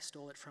a bit. I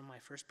stole it from my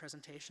first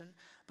presentation.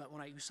 But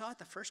when you saw it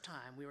the first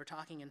time, we were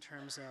talking in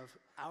terms of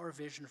our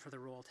vision for the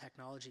role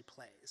technology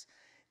plays.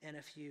 And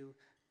if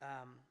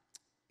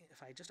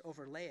I just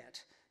overlay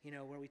it,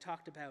 where we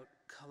talked about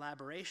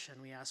collaboration,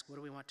 we ask, what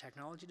do we want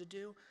technology to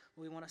do?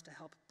 Well, we want us to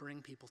help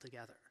bring people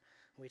together.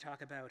 When we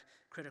talk about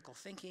critical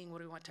thinking, what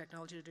do we want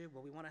technology to do?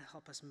 Well, we want to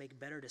help us make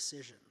better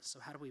decisions.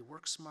 So how do we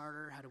work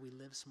smarter? How do we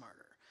live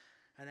smarter?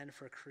 And then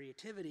for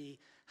creativity,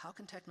 how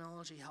can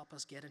technology help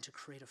us get into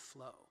creative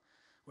flow,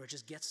 where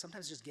it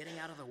sometimes just getting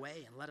out of the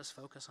way and let us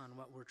focus on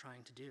what we're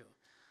trying to do.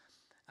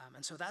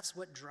 And so that's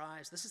what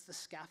this is the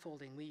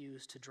scaffolding we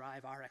use to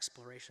drive our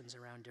explorations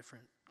around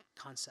different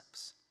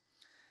concepts.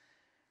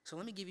 So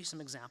let me give you some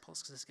examples,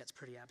 because this gets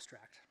pretty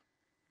abstract.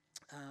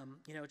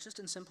 Just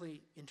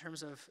in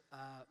terms of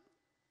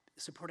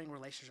supporting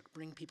relationships,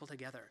 bringing people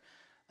together.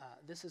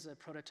 This is a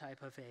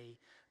prototype of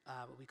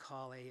what we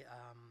call a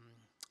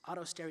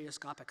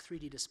autostereoscopic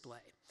 3D display,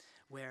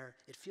 where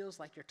it feels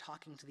like you're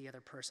talking to the other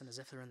person as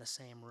if they're in the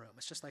same room.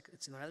 It's just like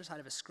it's on the other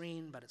side of a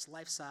screen, but it's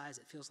life-size.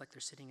 It feels like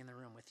they're sitting in the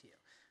room with you.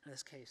 In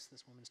this case,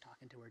 this woman's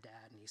talking to her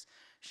dad, and he's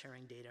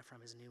sharing data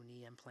from his new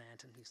knee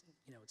implant, and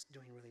it's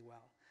doing really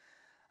well.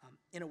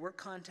 In a work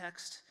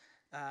context,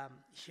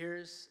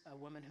 here's a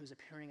woman who's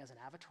appearing as an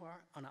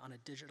avatar on a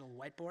digital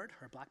whiteboard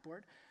or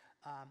blackboard,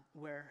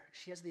 where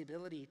she has the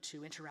ability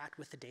to interact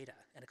with the data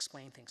and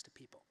explain things to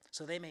people.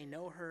 So they may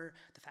know her.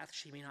 The fact that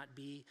she may not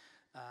be,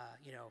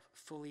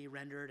 fully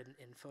rendered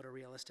in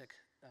photorealistic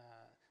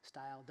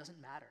style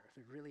doesn't matter.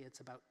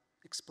 It's about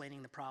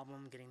explaining the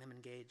problem, getting them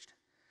engaged.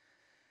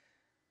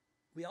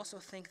 We also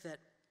think that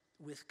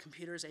with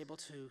computers able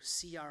to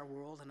see our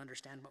world and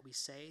understand what we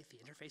say, the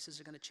interfaces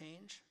are going to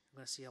change. We're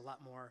going to see a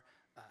lot more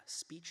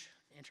speech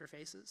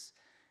interfaces.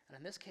 And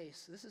in this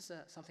case, this is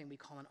something we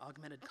call an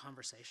augmented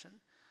conversation.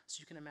 So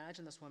you can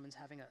imagine this woman's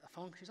having a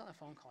phone, she's on a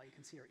phone call, you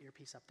can see her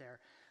earpiece up there,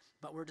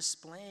 but we're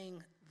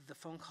displaying the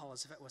phone call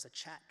as if it was a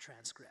chat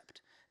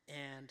transcript.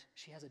 And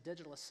she has a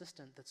digital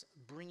assistant that's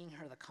bringing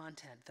her the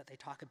content that they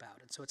talk about,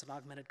 and so it's an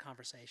augmented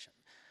conversation.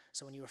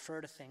 So when you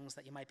refer to things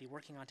that you might be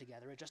working on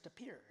together, it just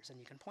appears, and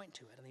you can point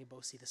to it, and you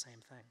both see the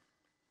same thing.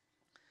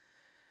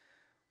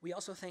 We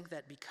also think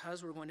that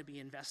because we're going to be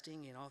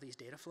investing in all these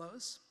data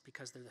flows,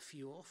 because they're the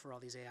fuel for all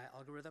these AI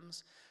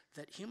algorithms,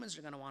 that humans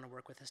are going to want to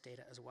work with this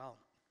data as well.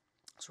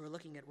 So we're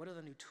looking at what are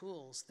the new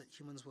tools that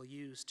humans will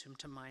use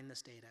to mine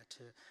this data,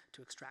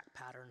 to extract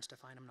patterns, to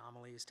find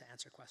anomalies, to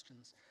answer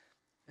questions.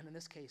 And in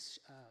this case,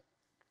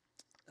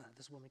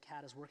 this woman,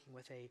 Kat, is working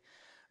with a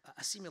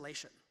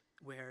simulation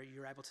where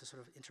you're able to sort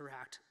of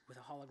interact with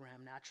a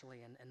hologram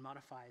naturally and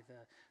modify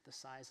the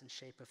size and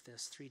shape of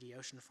this 3D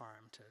ocean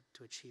farm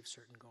to achieve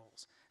certain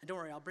goals. And don't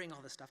worry, I'll bring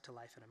all this stuff to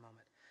life in a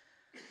moment.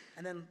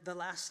 And then the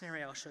last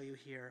scenario I'll show you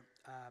here,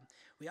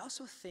 we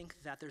also think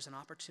that there's an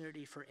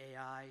opportunity for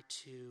AI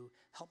to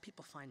help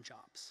people find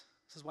jobs.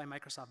 This is why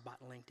Microsoft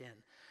bought LinkedIn.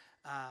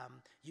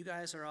 You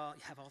guys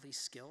have all these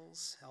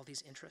skills, all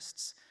these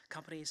interests.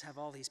 Companies have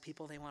all these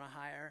people they want to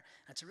hire.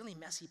 And it's a really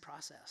messy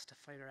process to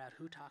figure out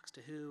who talks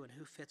to who and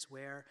who fits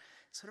where.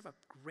 It's sort of a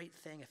great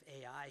thing if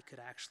AI could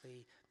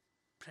actually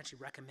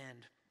potentially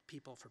recommend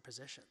people for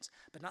positions.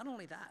 But not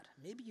only that,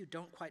 maybe you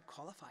don't quite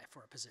qualify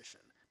for a position,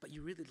 but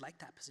you really like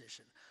that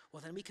position.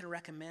 Well, then we can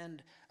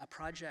recommend a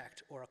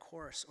project or a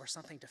course or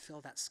something to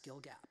fill that skill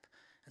gap.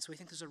 And so we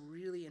think there's a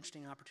really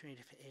interesting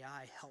opportunity for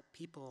AI to help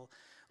people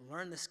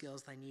learn the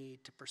skills they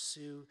need to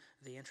pursue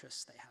the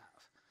interests they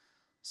have.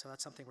 So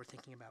that's something we're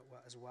thinking about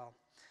as well.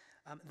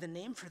 The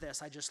name for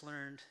this I just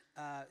learned,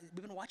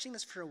 we've been watching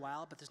this for a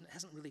while, but it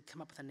hasn't really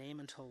come up with a name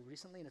until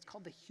recently, and it's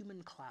called the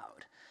human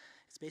cloud.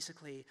 It's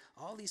basically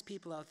all these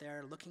people out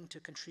there looking to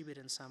contribute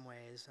in some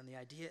ways, and the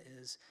idea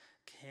is,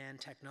 can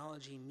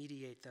technology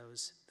mediate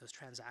those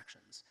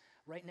transactions?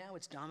 Right now,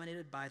 it's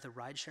dominated by the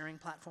ride-sharing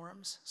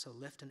platforms, so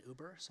Lyft and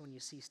Uber. So when you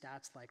see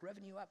stats like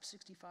revenue up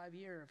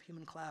 65-year of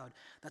human cloud,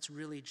 that's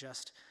really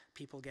just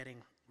people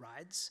getting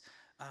rides.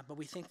 But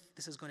we think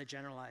this is going to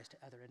generalize to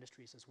other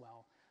industries as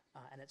well.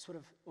 And it sort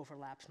of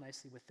overlaps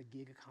nicely with the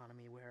gig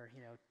economy where,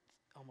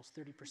 almost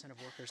 30%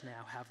 of workers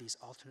now have these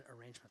alternate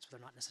arrangements where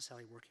they're not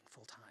necessarily working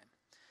full-time.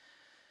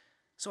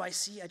 So I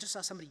just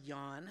saw somebody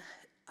yawn.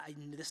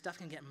 This stuff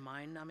can get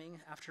mind-numbing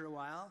after a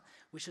while,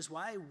 which is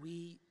why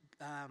we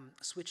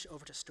switch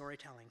over to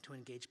storytelling to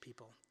engage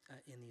people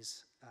in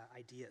these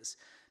ideas,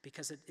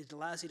 because it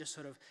allows you to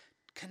sort of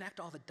connect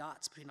all the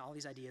dots between all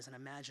these ideas and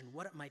imagine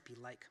what it might be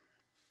like.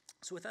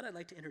 So with that, I'd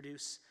like to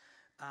introduce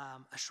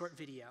a short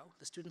video.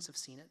 The students have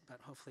seen it, but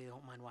hopefully they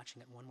won't mind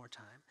watching it one more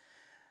time.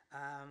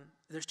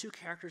 There's two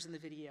characters in the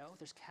video.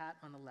 There's Kat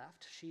on the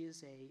left. She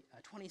is a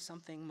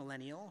 20-something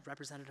millennial,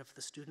 representative of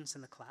the students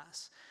in the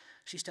class.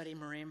 She's studying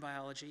marine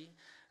biology.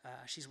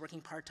 She's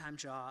working part-time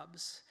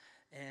jobs,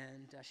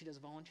 and she does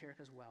volunteer work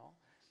as well.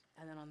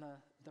 And then on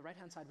the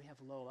right-hand side, we have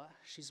Lola.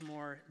 She's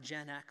more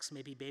Gen X,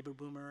 maybe baby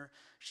boomer.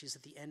 She's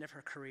at the end of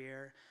her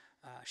career.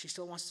 She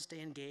still wants to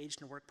stay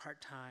engaged and work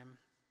part-time.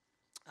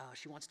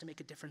 She wants to make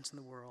a difference in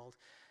the world.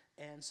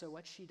 And so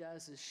what she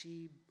does is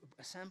she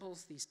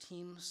assembles these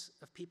teams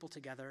of people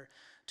together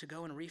to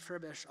go and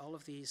refurbish all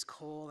of these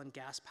coal and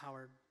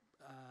gas-powered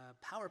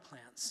power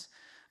plants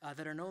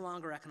that are no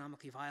longer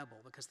economically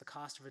viable because the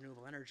cost of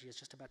renewable energy is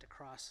just about to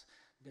cross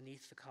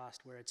beneath the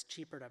cost where it's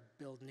cheaper to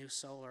build new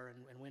solar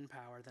and wind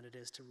power than it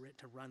is to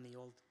run the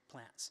old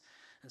plants.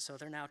 And so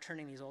they're now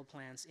turning these old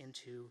plants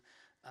into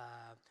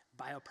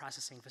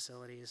bioprocessing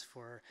facilities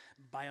for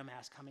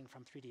biomass coming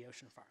from 3D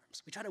ocean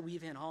farms. We try to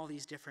weave in all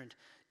these different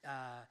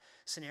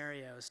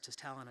scenarios to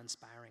tell an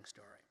inspiring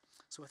story.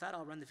 So with that,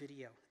 I'll run the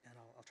video, and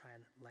I'll try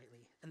and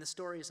lightly. And the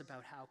story is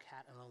about how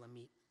Kat and Lola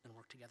meet and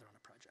work together on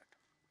a project.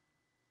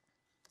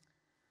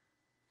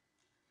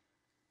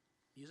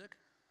 Music?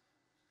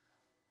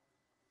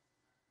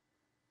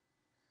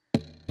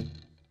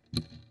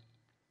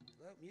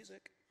 Hello,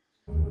 music.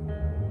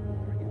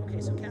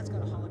 Okay, so Kat's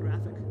got a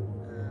holographic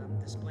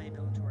display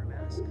built into her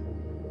mask. You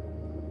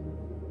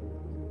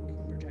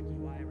can project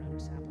UI around her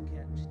sample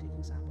kit. She's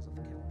taking samples of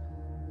the kelp.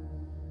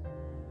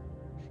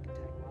 She can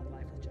tag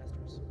wildlife with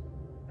gestures.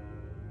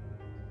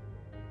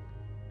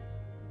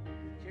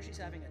 Here she's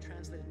having a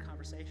translated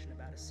conversation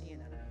about a sea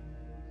anemone.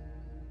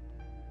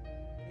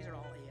 These are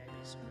all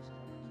AI-based services.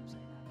 I want to keep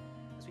saying that.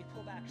 As we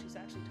pull back, she's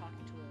actually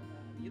talking to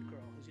a mute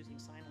girl who's using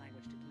sign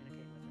language to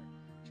communicate with her.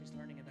 She's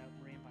learning about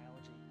marine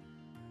biology.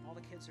 All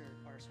the kids are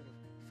sort of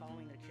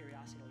following their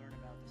curiosity to learn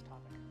about this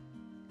topic.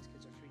 These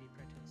kids are 3D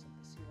printing some of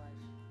the sea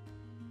life.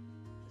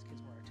 This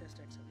kid's more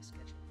artistic, so he's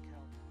sketching the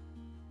kelp.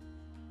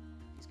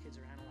 These kids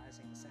are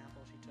analyzing the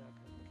sample she took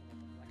and looking at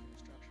the molecular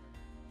structure.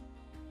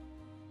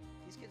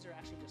 These kids are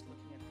actually just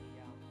looking at the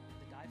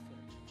dive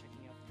footage and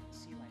checking out the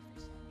sea life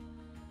they saw.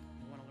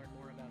 We want to learn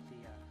more about the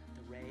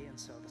ray, and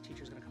so the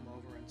teacher's going to come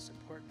over and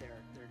support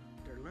their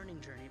learning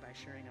journey by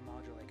sharing a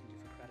module they can do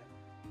for credit.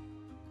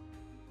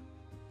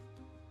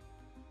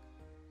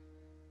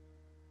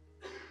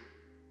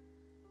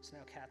 So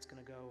now Kat's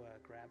going to go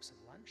grab some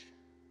lunch.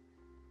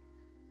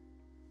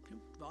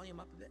 Volume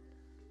up a bit.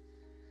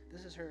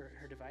 This is her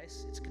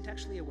device. It's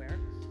contextually aware,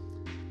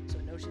 so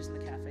it knows she's in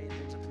the cafe. It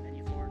brings up a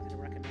menu for her. It's going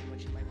to recommend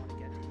what she might want to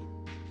get to eat.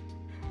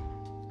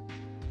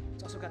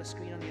 It's also got a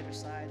screen on the other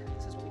side.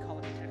 This is what we call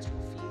a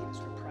contextual feed. It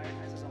sort of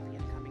prioritizes all the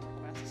incoming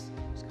requests.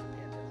 Just kind of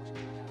pay attention when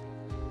she's not happy.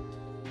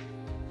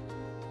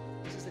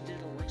 This is the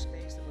digital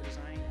workspace that we're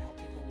designing to help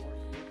people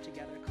work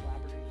together,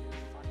 collaboratively in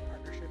fun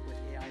partnership with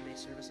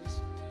AI-based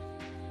services.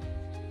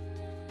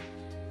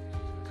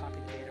 Copy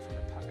the data from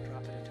the puck,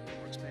 drop it into the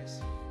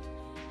workspace.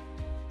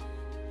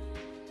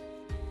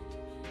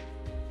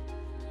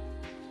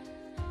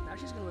 Now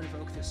she's going to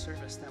invoke this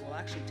service that will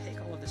actually take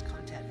all of this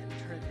content and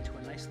turn it into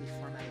a nicely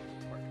formatted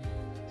report.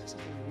 This is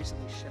something we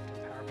recently shipped in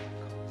PowerPoint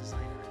called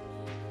Designer.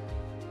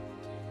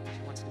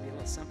 She wants it to be a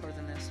little simpler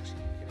than this, so she's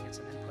giving it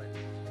some input, make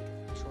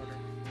it shorter.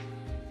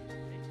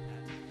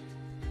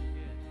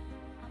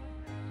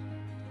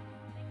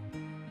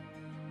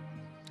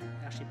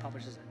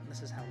 publishes it, and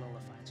this is how Lola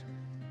finds her.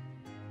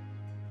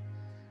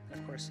 And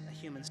of course, a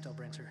human still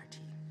brings her tea.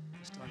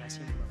 Still a nice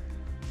human moment.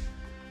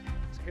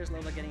 So here's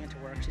Lola getting into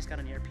work. She's got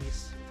an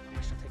earpiece on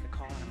which she'll take a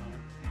call in a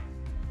moment.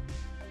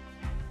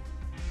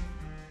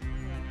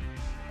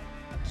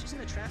 She's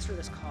going to transfer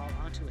this call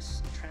onto a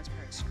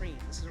transparent screen.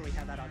 This is where we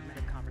have that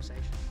augmented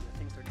conversation. The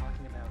things they're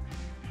talking about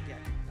get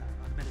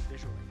augmented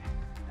visually.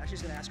 Now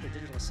she's going to ask her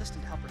digital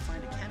assistant to help her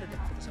find a candidate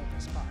for this open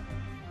spot.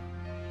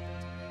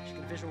 She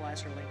can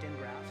visualize her LinkedIn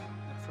graph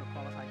for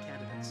qualified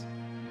candidates.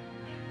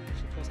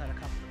 She pulls out a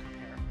couple to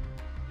compare.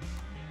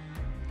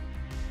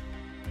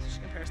 So she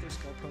compares their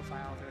skill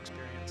profile, their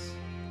experience,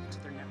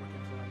 to their network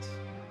influence.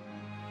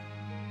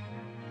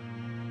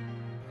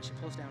 And she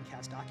pulls down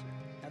Kat's document.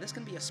 Now this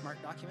can be a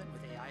smart document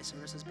with AI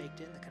services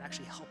baked in that can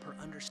actually help her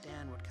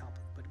understand what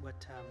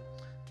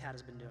Kat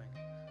has been doing.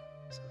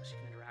 So she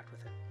can interact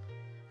with it,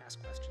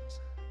 ask questions.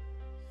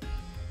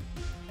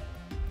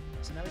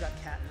 So now we got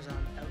Kat who's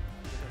out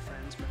with her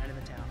friends for night of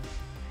the town.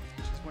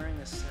 She's wearing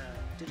this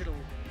digital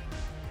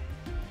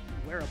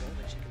wearable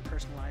that she can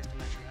personalize to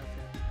match her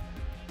outfit.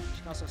 She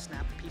can also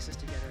snap the pieces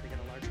together to get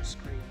a larger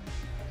screen.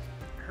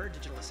 Her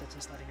digital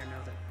assistant's letting her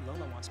know that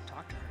Lola wants to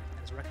talk to her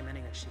and is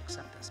recommending that she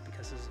accept this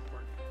because this is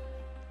important.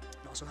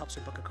 It also helps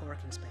her book a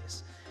co-working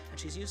space. And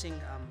she's using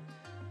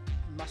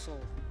muscle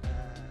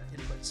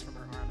inputs from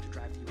her arm to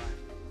drive the UI.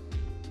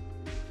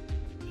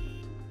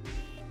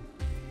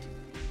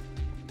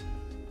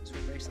 So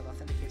her bracelet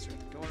authenticates her at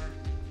the door.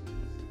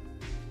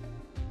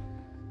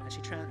 And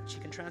she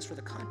can transfer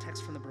the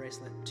context from the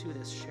bracelet to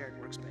this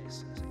shared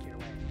workspace in a secure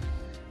way.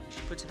 And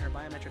she puts in her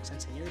biometric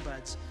sensing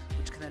earbuds,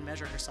 which can then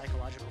measure her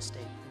psychological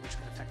state, and which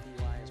can affect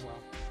the UI as well.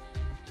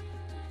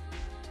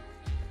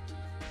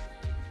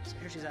 So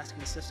here she's asking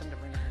the system to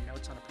bring her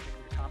notes on a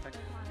particular topic.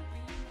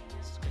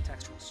 This is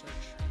contextual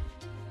search.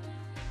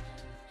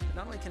 But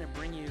not only can it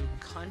bring you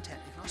content,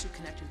 it can also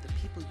connect you to the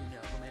people you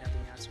know who might have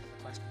the answer to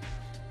the question.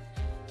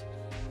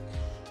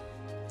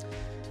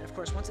 And of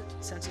course, once it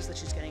senses that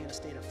she's getting in a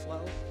state of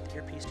flow, the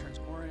earpiece turns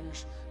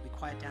orange, we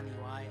quiet down the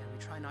UI, and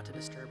we try not to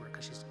disturb her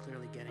because she's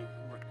clearly getting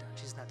work done.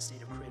 She's in that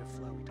state of creative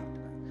flow we talked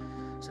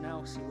about. So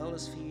now, see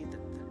Lola's feed that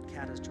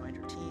Kat has joined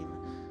her team.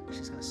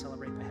 She's going to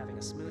celebrate by having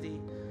a smoothie.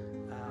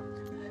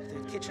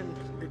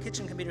 The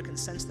kitchen computer can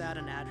sense that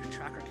and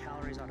track her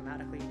calories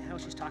automatically. Now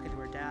she's talking to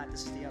her dad.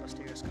 This is the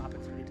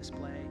stereoscopic 3D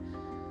display.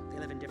 They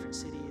live in different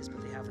cities,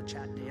 but they have the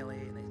chat daily,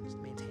 and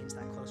it maintains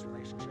that close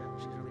relationship.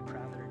 She's really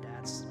proud that her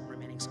dad's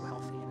remaining so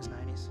healthy in his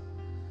 90s.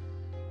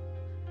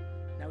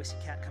 Now we see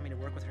Kat coming to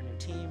work with her new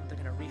team. They're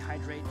going to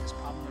rehydrate this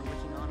problem they're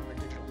working on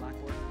the digital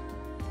blackboard.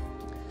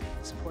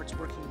 It supports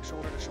working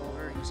shoulder to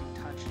shoulder, using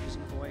touch,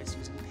 using voice,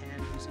 using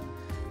pen, using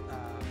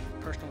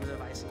personal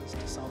devices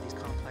to solve these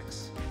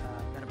complex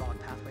metabolic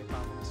pathway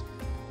problems.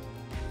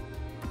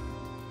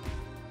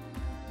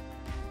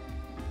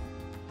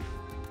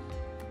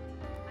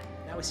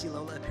 Now we see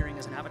Lola appearing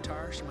as an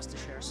avatar. She wants to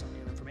share some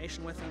new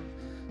information with them.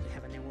 They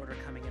have a new order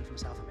coming in from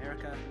South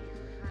America.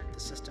 The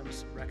system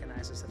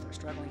recognizes that they're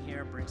struggling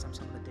here, brings them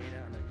some of the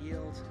data on their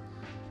yield.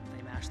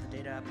 They mash the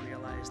data up,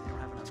 realize they don't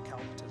have enough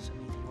kelp to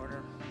meet the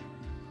order.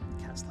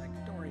 Kat's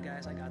like, don't worry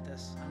guys, I got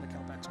this. I'm the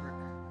kelp expert.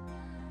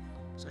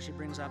 So she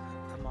brings up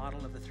a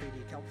model of the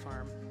 3D kelp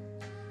farm.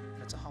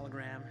 It's a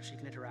hologram. She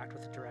can interact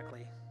with it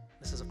directly.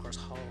 This is, of course,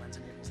 HoloLens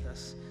enables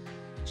this.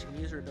 And she can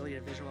use her ability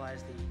to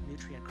visualize the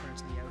nutrient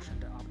currents in the ocean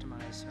to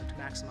optimize or to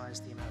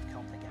maximize the amount of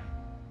kelp they get.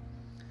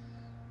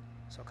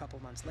 So a couple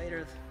months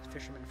later, the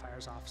fisherman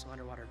fires off some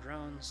underwater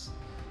drones.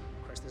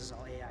 Of course, this is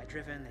all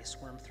AI-driven. They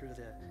swarm through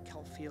the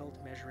kelp field,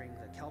 measuring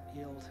the kelp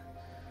yield.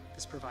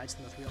 This provides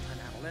them with real-time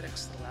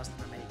analytics that allows them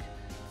to make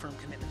firm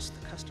commitments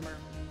to the customer.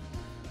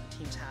 The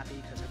team's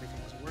happy because everything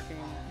is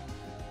working.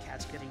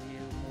 Kat's getting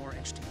new, more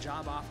interesting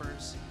job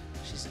offers.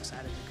 She's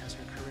excited because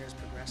her career is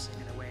progressing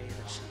in a way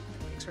that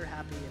makes her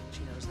happy, and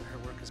she knows that her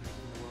work is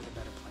making the world a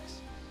better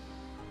place.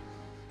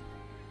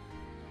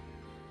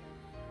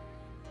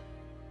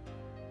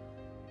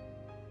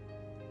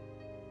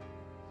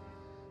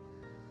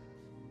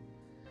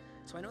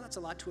 So I know that's a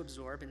lot to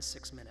absorb in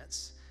 6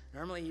 minutes.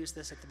 Normally I use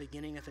this at the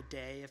beginning of a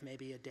day, of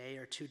maybe a day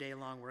or 2 day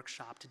long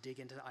workshop to dig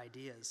into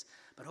ideas.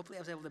 But hopefully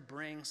I was able to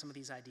bring some of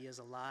these ideas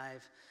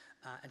alive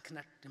and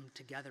connect them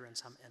together in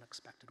some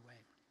unexpected way.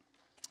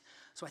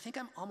 So I think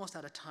I'm almost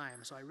out of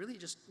time, so I really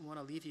just want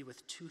to leave you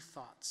with 2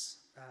 thoughts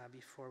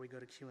before we go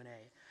to Q&A.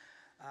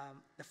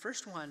 The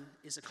first one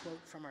is a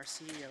quote from our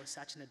CEO,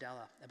 Satya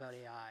Nadella, about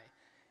AI.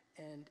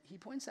 And he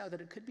points out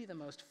that it could be the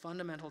most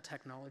fundamental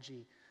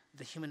technology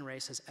the human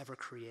race has ever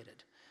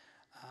created.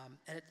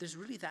 And there's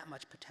really that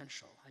much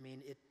potential. I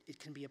mean, it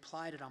can be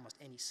applied at almost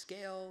any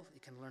scale.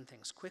 It can learn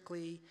things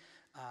quickly.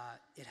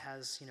 It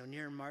has,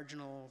 near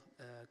marginal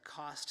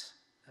cost.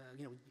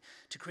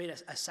 To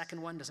create a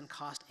second one doesn't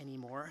cost any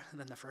more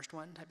than the first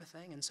one, type of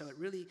thing. And so it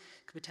really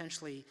could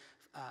potentially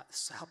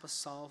help us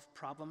solve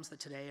problems that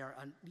today are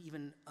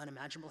even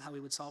unimaginable how we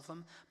would solve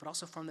them, but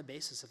also form the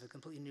basis of a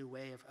completely new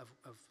way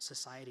of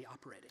society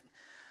operating.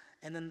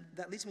 And then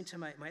that leads me to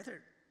my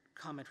other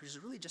comment, which is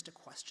really just a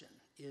question,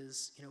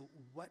 is,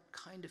 what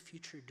kind of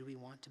future do we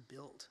want to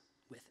build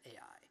with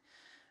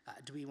AI?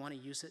 Do we want to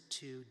use it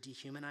to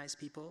dehumanize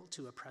people,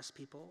 to oppress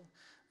people?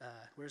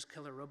 Where's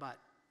Killer Robot?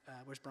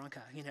 Where's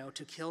Bronca?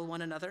 To kill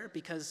one another,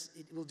 because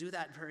it will do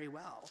that very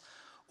well.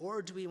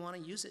 Or do we want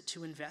to use it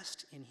to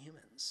invest in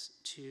humans,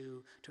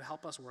 to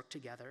help us work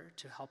together,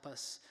 to help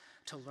us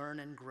to learn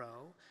and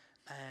grow,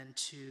 and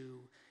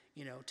to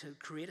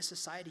create a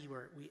society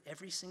where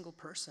every single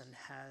person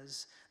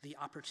has the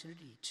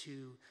opportunity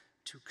to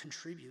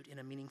contribute in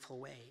a meaningful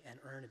way and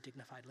earn a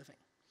dignified living?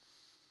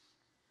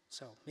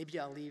 So maybe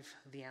I'll leave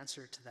the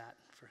answer to that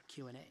for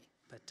Q&A.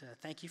 But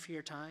thank you for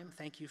your time.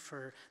 Thank you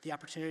for the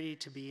opportunity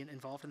to be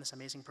involved in this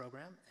amazing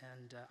program,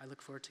 and I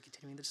look forward to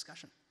continuing the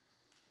discussion.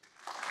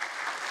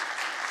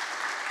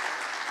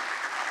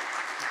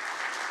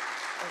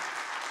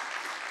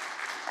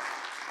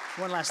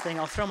 One last thing,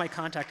 I'll throw my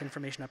contact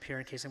information up here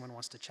in case anyone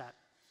wants to chat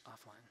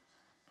offline.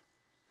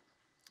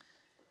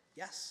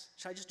 Yes,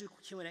 should I just do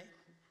Q&A? Yeah.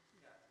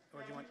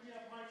 Or do you want? We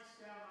have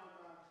mics down on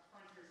the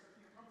front here, so if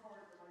you come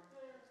forward with the mic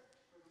there,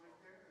 or the mic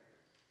there,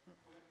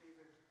 we'll let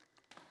David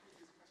take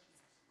his questions.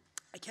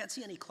 I can't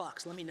see any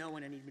clocks. Let me know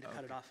when I need me to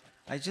cut it off.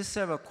 I just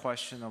have a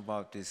question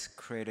about this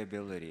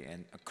creativity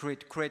and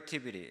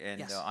creativity, and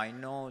yes. I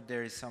know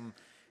there is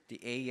the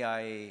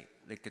AI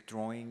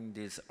drawing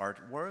this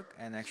artwork,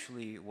 and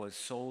actually was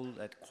sold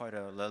at quite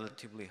a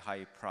relatively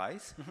high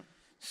price. Mm-hmm.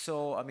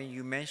 So I mean,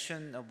 you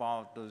mentioned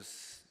about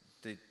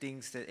the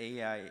things that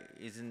AI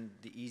isn't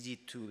easy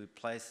to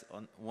replace.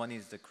 One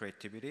is the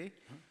creativity.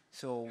 Mm-hmm.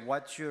 So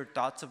what's your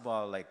thoughts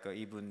about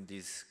even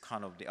this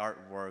kind of the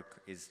artwork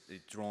is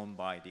drawn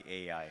by the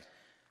AI?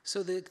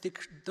 So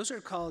those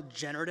are called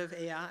generative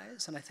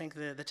AIs, and I think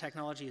the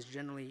technology is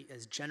generally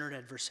as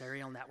generative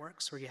adversarial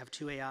networks, where you have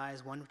two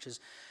AIs, one which is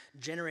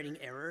generating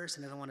errors,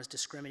 and the other one is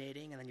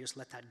discriminating, and then you just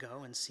let that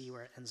go and see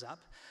where it ends up.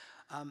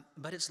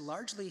 But it's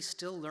largely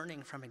still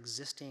learning from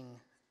existing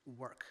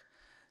work.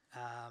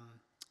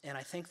 And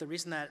I think the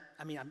reason that,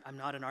 I'm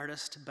not an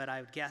artist, but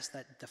I would guess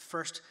that the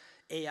first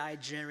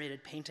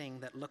AI-generated painting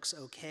that looks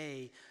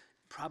okay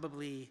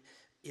probably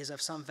is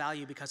of some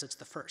value because it's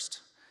the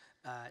first.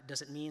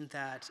 Does it mean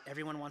that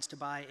everyone wants to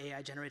buy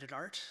AI-generated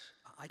art?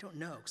 I don't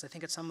know, because I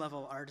think at some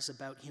level art is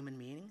about human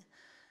meaning,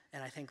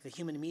 and I think the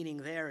human meaning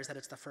there is that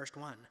it's the first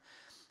one.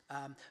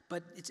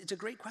 But it's a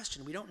great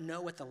question. We don't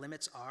know what the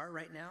limits are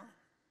right now,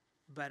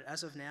 but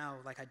as of now,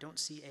 I don't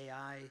see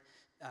AI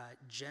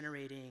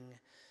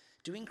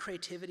doing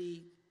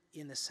creativity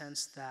in the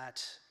sense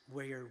that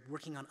where you're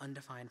working on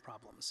undefined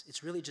problems.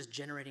 It's really just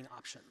generating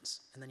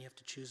options, and then you have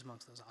to choose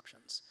amongst those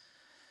options.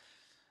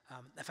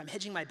 If I'm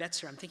hedging my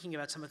bets here, I'm thinking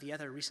about some of the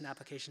other recent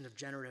applications of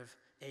generative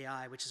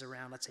AI, which is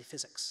around, let's say,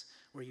 physics,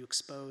 where you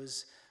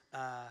expose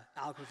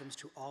algorithms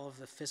to all of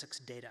the physics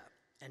data,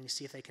 and you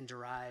see if they can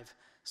derive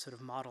sort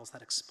of models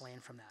that explain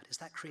from that. Is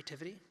that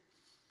creativity?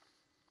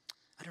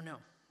 I don't know.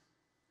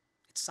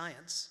 It's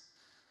science,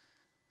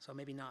 so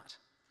maybe not.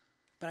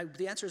 But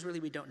the answer is really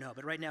we don't know.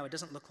 But right now, it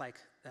doesn't look like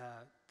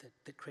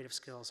that creative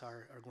skills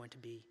are going to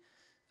be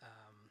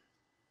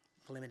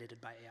limited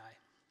by AI.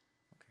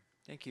 Okay,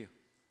 thank you.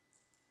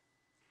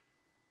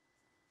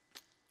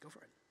 Go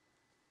for it.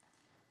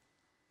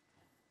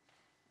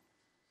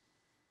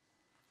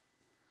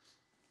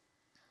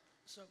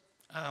 So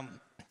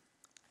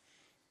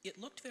it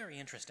looked very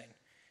interesting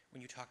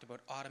when you talked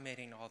about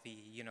automating all the,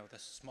 the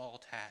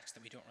small tasks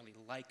that we don't really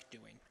like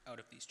doing out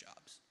of these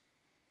jobs.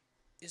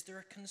 Is there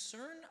a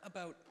concern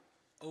about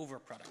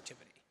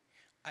overproductivity?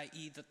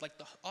 I.e., that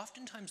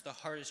oftentimes the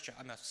hardest job,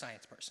 I'm a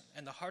science person,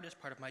 and the hardest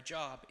part of my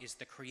job is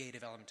the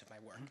creative element of my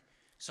work,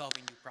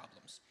 solving new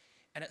problems.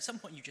 And at some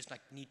point you just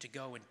need to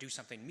go and do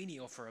something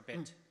menial for a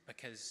bit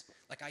because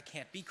I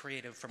can't be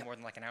creative for more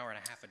than an hour and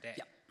a half a day.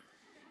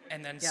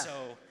 And then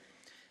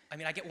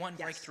I get one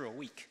breakthrough a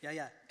week.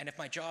 And if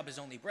my job is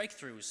only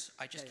breakthroughs,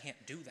 I just can't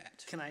do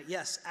that.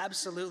 Yes,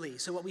 absolutely.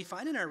 So what we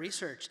find in our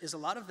research is a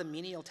lot of the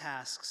menial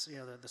tasks,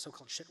 the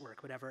so-called shit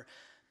work, whatever,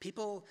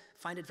 people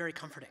find it very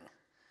comforting.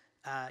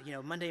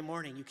 Monday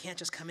morning, you can't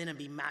just come in and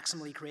be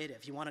maximally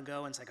creative. You want to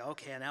go and it's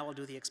okay, now we'll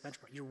do the expense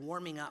part. You're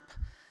warming up.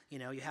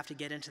 You have to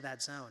get into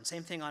that zone.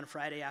 Same thing on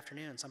Friday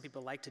afternoon. Some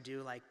people like to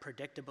do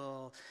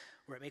predictable,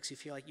 where it makes you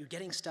feel like you're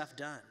getting stuff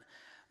done.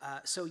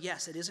 So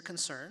yes, it is a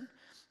concern.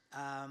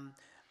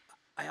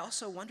 I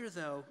also wonder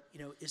though,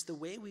 is the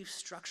way we've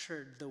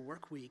structured the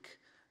work week,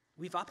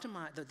 we've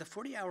optimized, the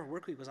 40-hour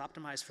work week was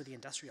optimized for the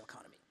industrial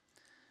economy.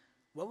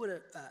 What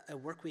would a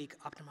work week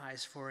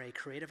optimized for a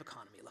creative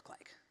economy look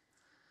like?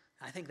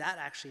 I think that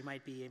actually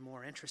might be a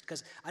more interest,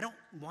 because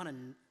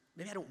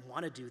maybe I don't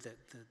want to do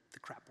the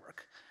crap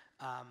work.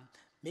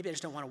 Maybe I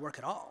just don't want to work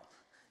at all.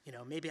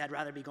 Maybe I'd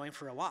rather be going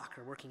for a walk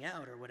or working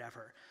out or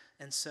whatever.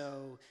 And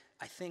so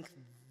I think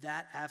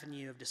that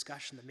avenue of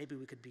discussion that maybe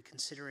we could be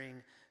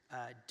considering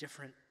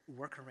different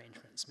work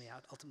arrangements may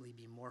ultimately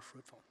be more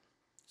fruitful.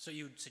 So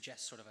you'd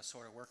suggest sort of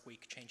a work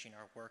week, changing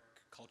our work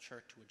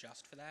culture to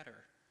adjust for that,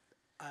 or?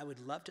 I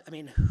would love to.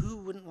 Who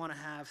wouldn't want to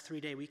have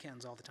 3-day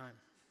weekends all the time?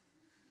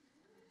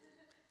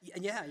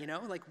 Yeah, you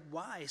know, like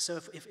why? So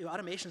if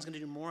automation is going to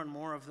do more and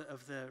more of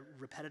the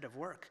repetitive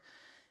work,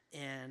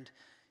 and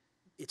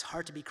it's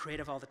hard to be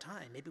creative all the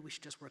time, maybe we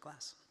should just work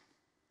less.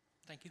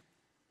 Thank you.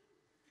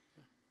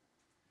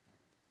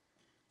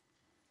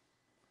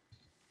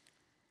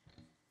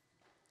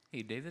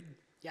 Hey, David.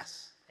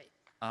 Yes. Hey.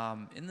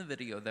 In the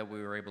video that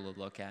we were able to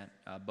look at,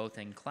 both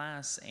in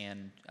class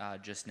and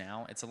just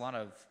now, it's a lot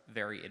of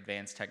very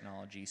advanced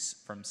technologies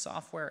from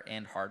software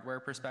and hardware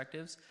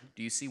perspectives.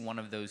 Do you see one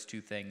of those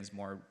two things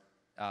more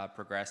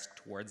progressed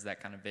towards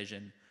that kind of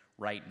vision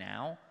right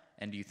now?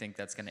 And do you think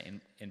that's going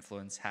to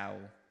influence how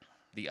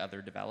the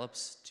other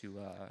develops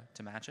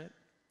to match it?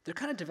 They're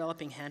kind of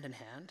developing hand in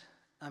hand.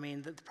 I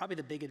mean, probably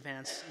the big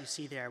advance you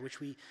see there,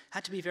 which we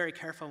had to be very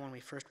careful when we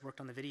first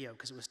worked on the video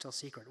because it was still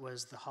secret,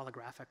 was the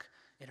holographic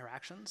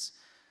interactions.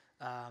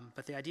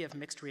 But the idea of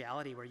mixed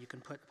reality where you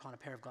can put upon a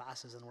pair of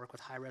glasses and work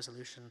with high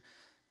resolution,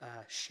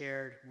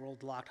 shared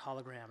world-locked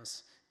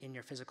holograms in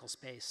your physical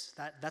space,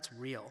 that's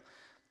real.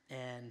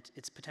 And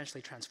it's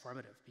potentially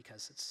transformative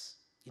because it's,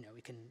 you know,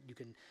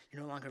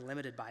 you're no longer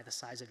limited by the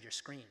size of your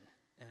screen.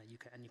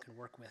 You can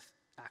work with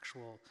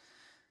actual,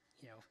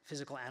 you know,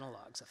 physical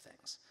analogs of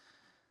things.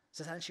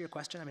 Does that answer your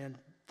question? I mean,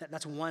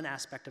 that's one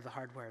aspect of the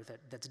hardware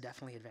that's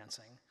definitely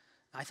advancing.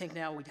 I think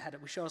now we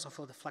should also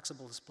feel the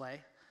flexible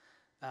display.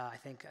 I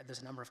think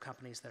there's a number of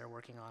companies that are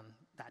working on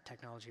that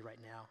technology right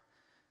now.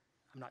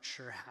 I'm not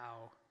sure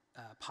how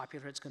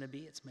popular it's going to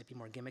be. It might be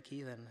more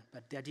gimmicky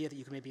but the idea that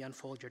you can maybe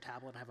unfold your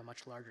tablet and have a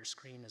much larger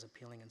screen is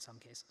appealing in some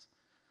cases.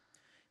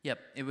 Yep,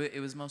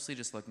 it was mostly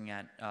just looking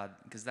at,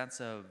 because that's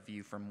a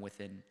view from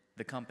within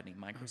the company,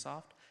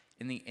 Microsoft.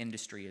 In the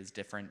industry, as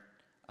different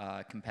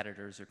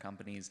competitors or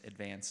companies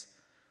advance,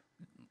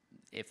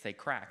 if they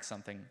crack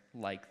something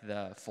like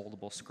the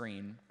foldable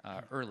screen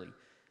early,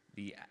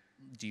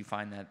 do you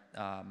find that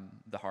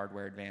the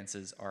hardware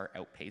advances are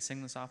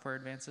outpacing the software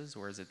advances,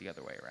 or is it the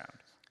other way around?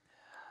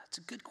 It's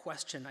a good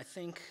question. I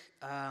think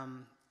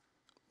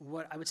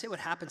what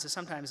happens is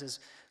sometimes is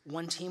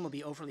one team will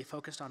be overly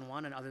focused on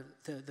one, and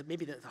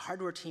maybe the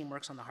hardware team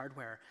works on the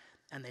hardware,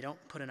 and they don't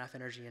put enough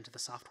energy into the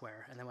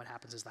software. And then what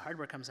happens is the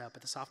hardware comes out,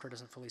 but the software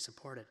doesn't fully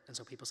support it. And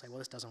so people say, well,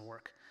 this doesn't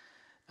work.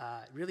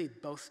 Really,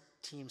 both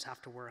teams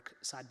have to work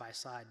side by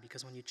side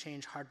because when you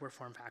change hardware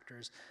form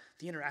factors,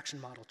 the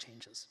interaction model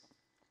changes.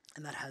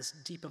 And that has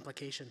deep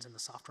implications in the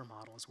software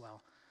model as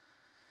well.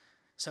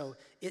 So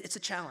it's a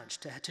challenge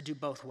to do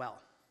both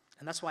well.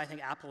 And that's why I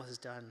think Apple has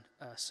done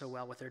so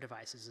well with their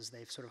devices is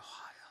they've sort of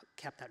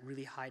kept that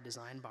really high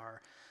design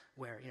bar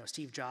where, you know,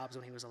 Steve Jobs,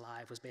 when he was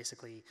alive, was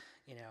basically,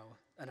 you know,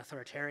 an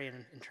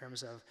authoritarian in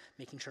terms of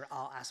making sure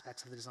all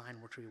aspects of the design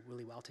worked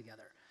really well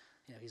together.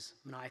 You know, he's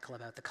maniacal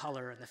about the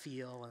color and the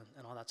feel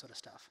and all that sort of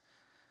stuff.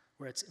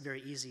 Where it's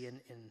very easy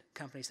in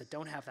companies that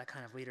don't have that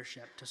kind of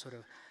leadership to sort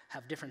of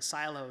have different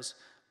silos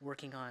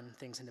working on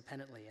things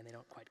independently, and they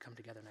don't quite come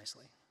together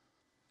nicely.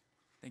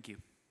 Thank you.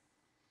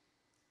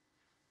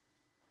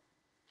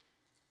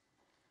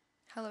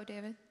 Hello,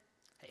 David.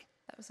 Hey.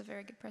 That was a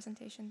very good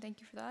presentation. Thank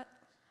you for that.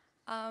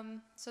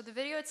 So the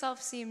video itself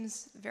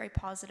seems very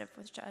positive,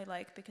 which I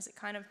like because it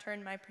kind of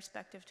turned my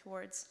perspective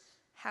towards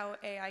how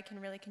AI can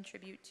really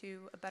contribute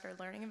to a better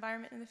learning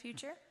environment in the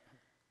future.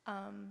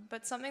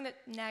 But something that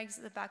nags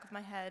at the back of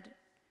my head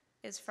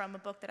is from a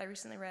book that I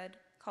recently read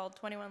called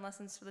 21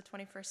 Lessons for the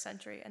 21st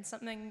Century. And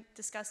something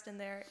discussed in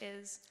there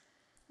is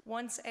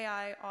once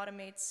AI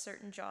automates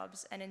certain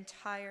jobs, an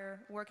entire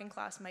working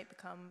class might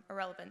become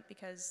irrelevant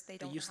because they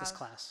don't have... A useless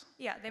class.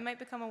 Yeah, they might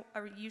become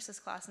a useless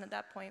class, and at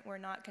that point, we're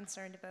not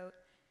concerned about,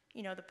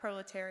 you know, the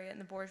proletariat and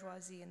the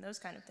bourgeoisie and those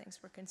kind of things.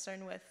 We're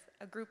concerned with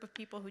a group of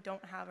people who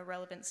don't have a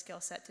relevant skill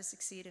set to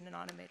succeed in an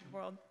automated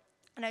world.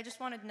 And I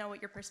just wanted to know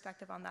what your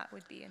perspective on that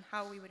would be and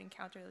how we would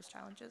encounter those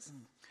challenges.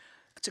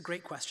 That's a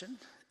great question.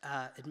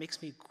 It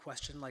makes me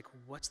question, like,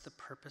 what's the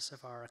purpose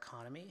of our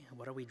economy?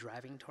 What are we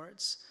driving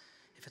towards?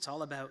 If it's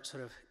all about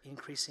sort of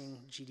increasing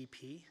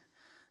GDP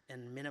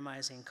and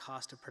minimizing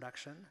cost of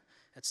production,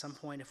 at some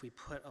point if we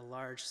put a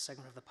large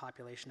segment of the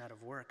population out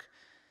of work,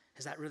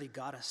 has that really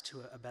got us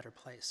to a better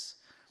place?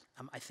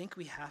 I think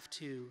we have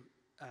to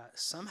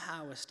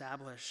somehow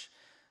establish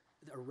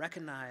or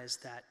recognize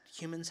that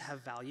humans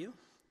have value,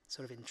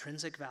 sort of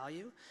intrinsic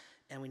value,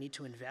 and we need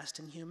to invest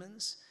in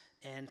humans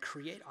and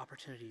create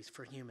opportunities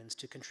for humans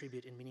to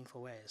contribute in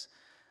meaningful ways.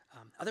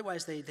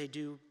 Otherwise, they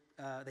do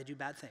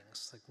bad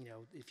things. Like, you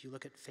know, if you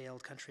look at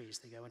failed countries,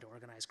 they go into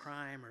organized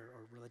crime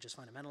or religious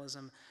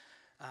fundamentalism.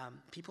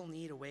 People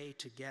need a way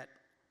to get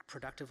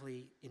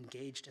productively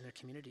engaged in their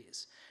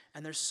communities.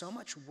 And there's so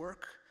much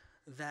work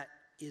that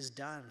is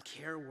done,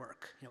 care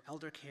work, you know,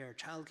 elder care,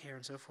 child care,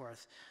 and so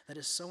forth, that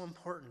is so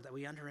important that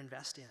we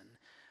underinvest in,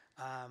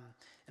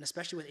 and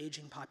especially with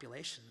aging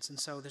populations. And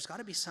so there's got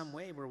to be some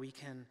way where we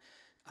can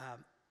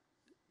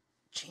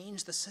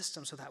change the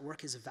system so that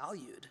work is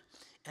valued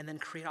and then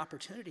create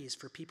opportunities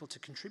for people to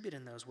contribute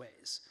in those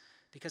ways.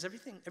 Because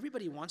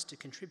everybody wants to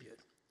contribute.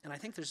 And I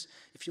think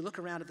if you look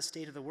around at the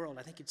state of the world,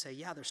 I think you'd say,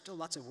 yeah, there's still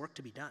lots of work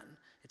to be done.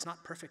 It's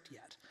not perfect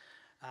yet.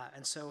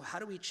 And so how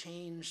do we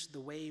change the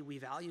way we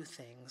value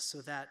things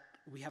so that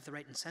we have the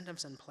right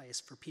incentives in place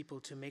for people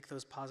to make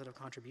those positive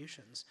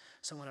contributions.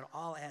 So when it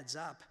all adds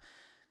up,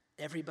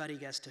 everybody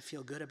gets to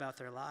feel good about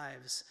their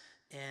lives,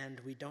 and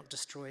we don't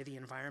destroy the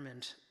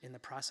environment in the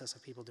process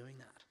of people doing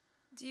that.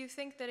 Do you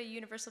think that a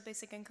universal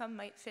basic income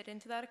might fit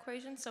into that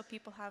equation so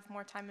people have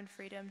more time and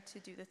freedom to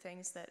do the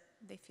things that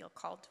they feel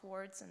called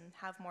towards and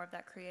have more of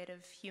that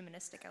creative,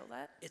 humanistic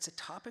outlet? It's a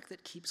topic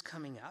that keeps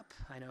coming up.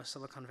 I know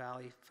Silicon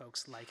Valley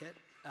folks like it.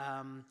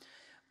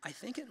 I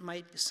think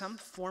some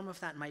form of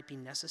that might be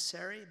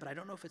necessary, but I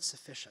don't know if it's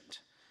sufficient,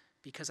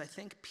 because I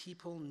think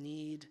people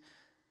need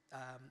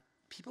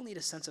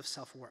a sense of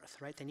self-worth,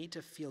 right? They need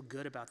to feel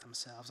good about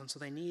themselves, and so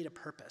they need a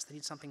purpose. They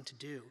need something to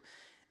do.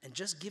 And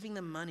just giving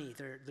them money,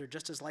 they're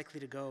just as likely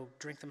to go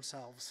drink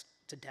themselves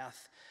to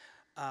death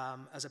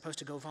as opposed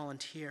to go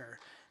volunteer.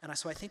 And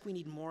so I think we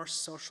need more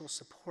social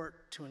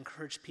support to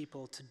encourage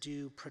people to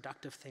do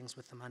productive things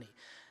with the money.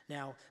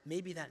 Now,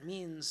 maybe that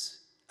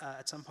means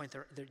at some point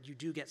you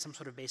do get some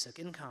sort of basic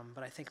income,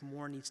 but I think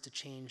more needs to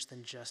change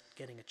than just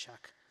getting a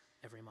check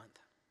every month.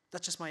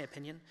 That's just my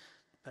opinion,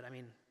 but I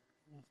mean,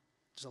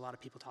 there's a lot of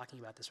people talking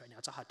about this right now.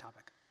 It's a hot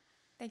topic.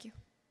 Thank you.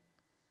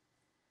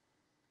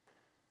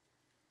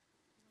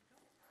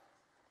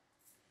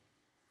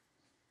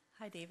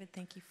 Hi, David.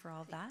 Thank you for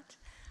all that.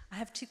 I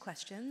have two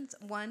questions.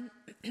 One,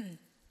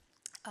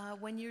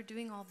 when you're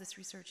doing all this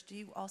research, do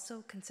you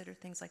also consider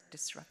things like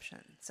disruption?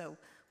 So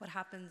what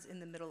happens in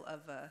the middle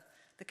of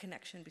the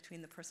connection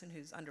between the person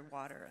who's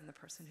underwater and the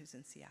person who's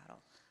in Seattle?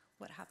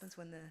 What happens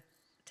when the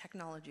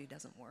technology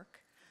doesn't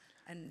work?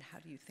 And how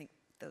do you think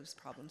those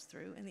problems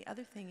through? And the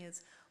other thing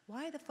is,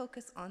 why the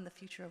focus on the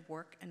future of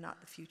work and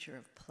not the future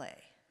of play?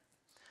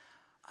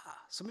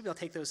 So maybe I'll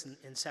take those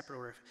in separate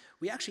order.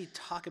 We actually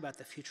talk about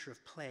the future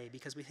of play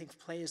because we think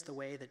play is the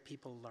way that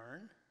people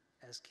learn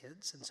as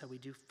kids, and so we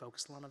do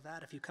focus a lot on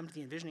that. If you come to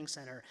the Envisioning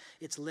Center,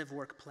 it's live,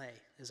 work, play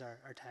is our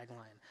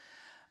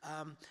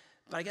tagline.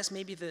 But I guess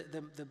maybe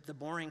the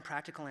boring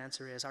practical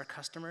answer is our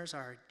customers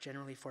are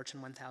generally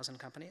Fortune 1000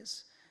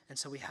 companies, and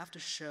so we have to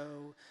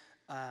show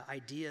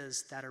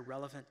ideas that are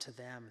relevant to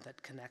them,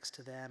 that connects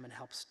to them and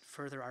helps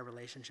further our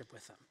relationship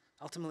with them.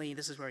 Ultimately,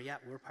 this is where,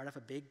 we're part of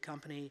a big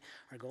company.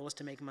 Our goal is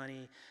to make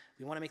money.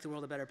 We want to make the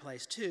world a better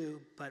place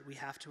too, but we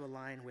have to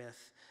align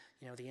with,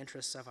 the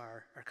interests of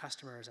our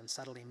customers and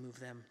subtly move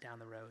them down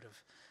the road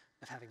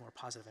of having more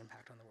positive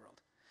impact on the world.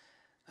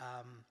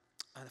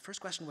 The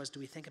first question was,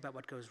 do we think about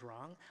what goes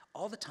wrong?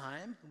 All the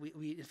time.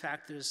 In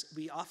fact,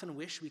 we often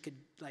wish we could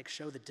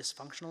show the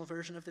dysfunctional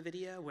version of the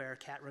video where a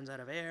cat runs out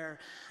of air,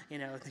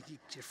 you're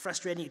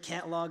frustrated, you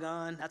can't log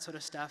on, that sort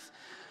of stuff.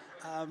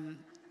 I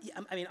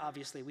mean,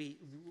 obviously,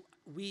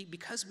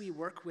 because we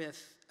work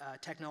with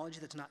technology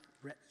that's not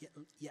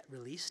yet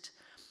released,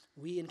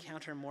 we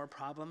encounter more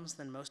problems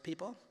than most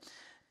people.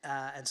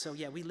 And so,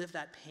 we live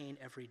that pain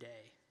every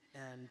day.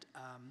 And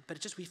but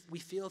it's just we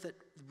feel that.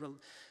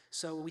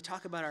 So we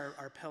talk about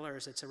our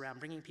pillars. It's around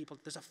bringing people.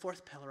 There's a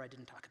fourth pillar I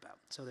didn't talk about.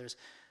 So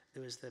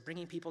there was the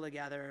bringing people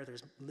together.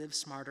 There's live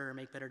smarter,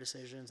 make better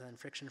decisions, and then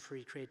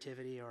friction-free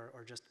creativity or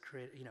just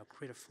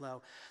creative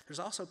flow. There's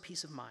also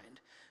peace of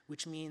mind,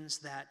 which means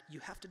that you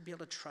have to be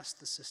able to trust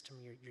the system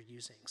you're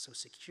using. So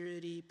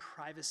security,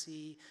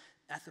 privacy,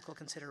 ethical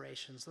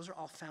considerations, those are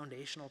all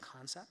foundational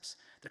concepts.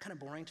 They're kind of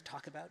boring to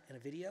talk about in a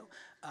video,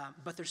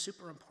 but they're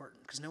super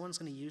important because no one's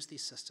going to use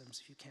these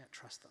systems if you can't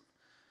trust them.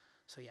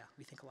 So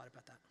we think a lot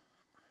about that.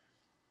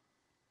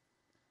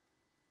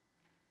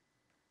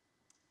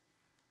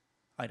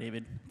 Hi,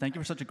 David. Thank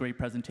you for such a great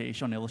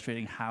presentation on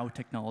illustrating how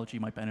technology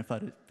might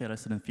benefit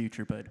us in the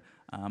future, but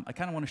I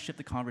kind of want to shift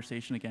the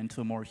conversation again to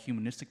a more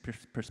humanistic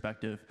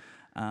perspective,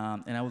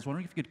 and I was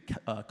wondering if you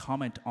could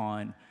comment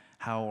on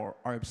how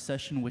our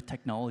obsession with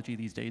technology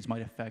these days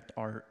might affect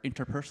our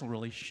interpersonal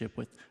relationship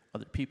with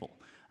other people,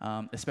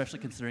 especially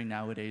considering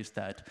nowadays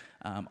that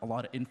a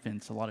lot of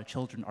infants, a lot of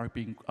children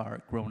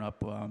are grown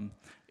up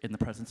in the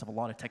presence of a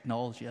lot of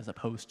technology as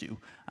opposed to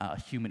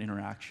human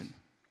interaction.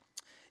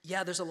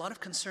 Yeah, there's a lot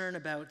of concern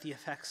about the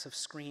effects of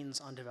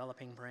screens on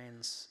developing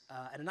brains,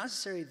 and not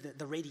necessarily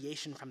the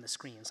radiation from the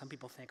screen. Some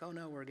people think, oh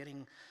no, we're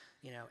getting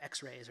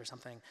X-rays or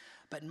something.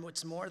 But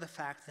it's more the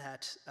fact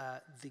that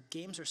the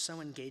games are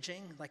so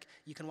engaging. Like,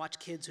 you can watch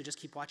kids who just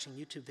keep watching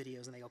YouTube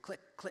videos and they go click,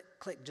 click,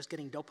 click, just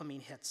getting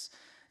dopamine hits.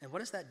 And what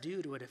does that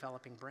do to a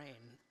developing brain?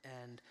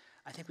 And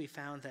I think we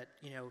found that,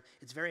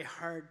 it's very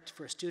hard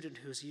for a student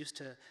who's used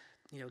to,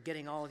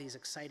 getting all of these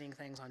exciting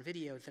things on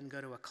video to then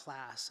go to a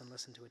class and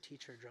listen to a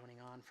teacher droning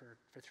on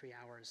for 3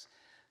 hours.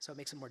 So it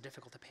makes it more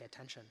difficult to pay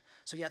attention.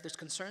 So there's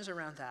concerns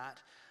around that.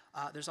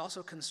 There's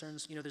also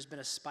concerns, there's been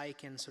a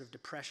spike in sort of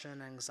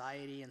depression,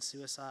 anxiety, and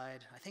suicide.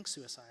 I think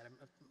suicide, I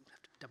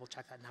have to double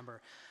check that number.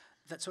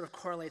 That sort of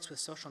correlates with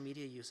social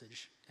media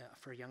usage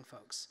for young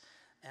folks.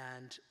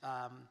 And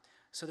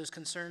so there's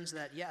concerns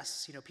that,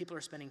 yes, people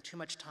are spending too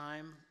much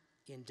time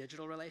in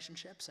digital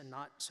relationships and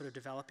not sort of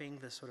developing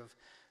the sort of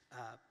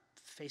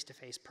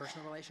face-to-face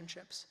personal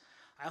relationships.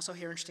 I also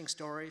hear interesting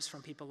stories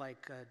from people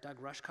like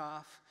Doug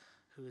Rushkoff,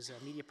 who's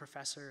a media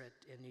professor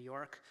in New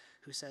York,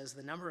 who says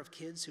the number of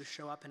kids who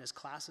show up in his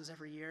classes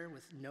every year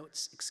with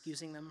notes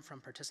excusing them from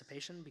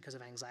participation because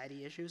of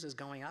anxiety issues is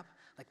going up.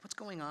 Like, what's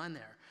going on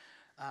there?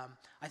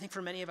 I think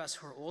for many of us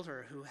who are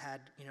older, who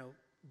had,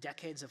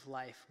 decades of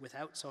life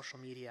without social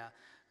media,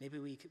 maybe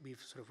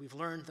we've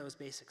learned those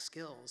basic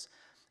skills.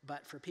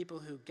 But for people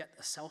who get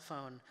a cell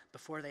phone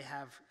before they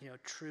have,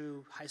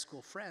 true high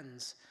school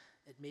friends,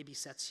 it maybe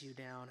sets you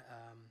down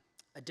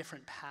a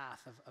different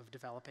path of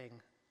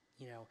developing,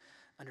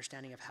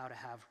 understanding of how to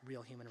have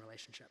real human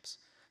relationships.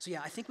 So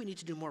yeah, I think we need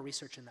to do more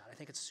research in that. I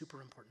think it's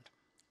super important.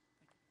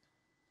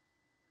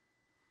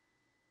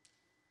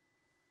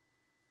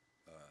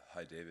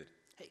 Hi, David.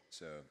 Hey.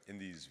 So in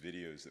these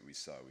videos that we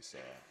saw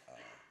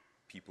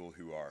people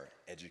who are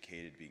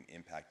educated being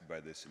impacted by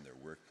this in their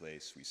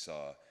workplace. We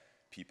saw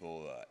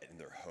people in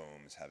their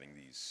homes having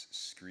these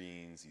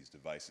screens, these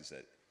devices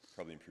that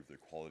probably improve their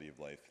quality of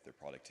life, their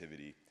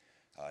productivity,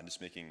 and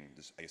just making,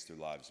 their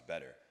lives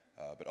better.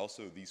 But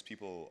also these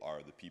people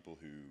are the people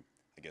who,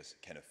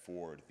 can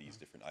afford these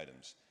different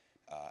items.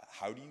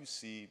 How do you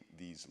see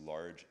these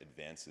large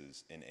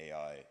advances in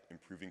AI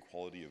improving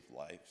quality of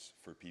lives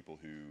for people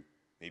who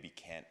maybe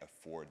can't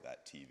afford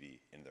that TV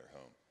in their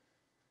home?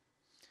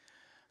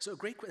 So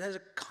that's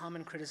a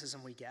common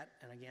criticism we get,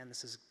 and again,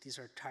 these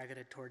are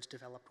targeted towards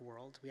developed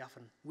world. We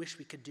often wish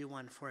we could do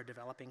one for a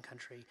developing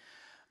country.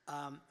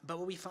 But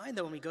what we find,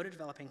 though, when we go to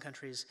developing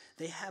countries,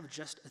 they have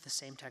just the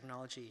same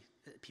technology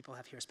that people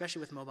have here, especially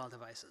with mobile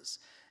devices.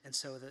 And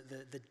so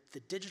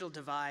the digital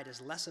divide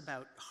is less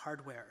about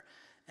hardware,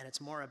 and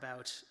it's more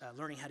about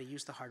learning how to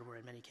use the hardware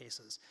in many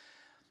cases.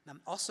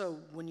 Also,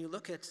 when you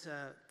look at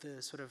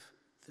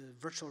the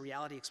virtual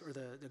reality or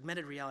the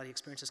augmented reality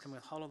experiences coming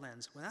with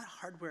HoloLens, when that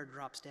hardware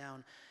drops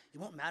down, it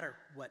won't matter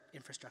what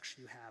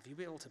infrastructure you have. You'll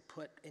be able to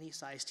put any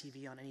size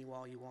TV on any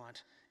wall you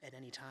want at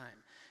any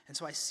time. And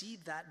so I see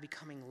that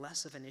becoming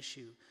less of an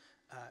issue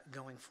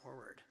going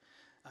forward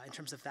in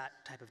terms of that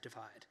type of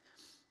divide.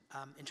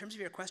 In terms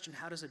of your question,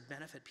 how does it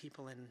benefit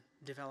people in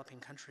developing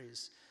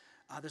countries?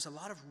 There's a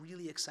lot of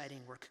really exciting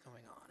work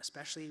going on,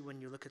 especially when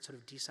you look at sort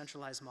of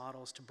decentralized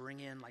models to bring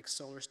in like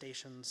solar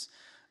stations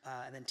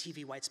and then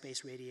TV white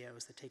space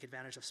radios that take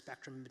advantage of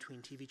spectrum in between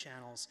TV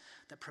channels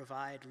that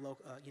provide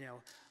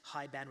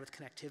high bandwidth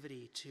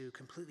connectivity to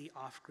completely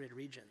off-grid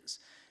regions.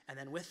 And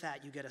then with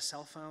that, you get a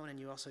cell phone and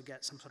you also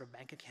get some sort of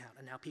bank account.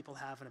 And now people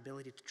have an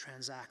ability to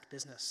transact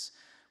business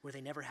where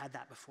they never had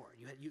that before.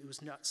 It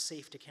was not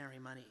safe to carry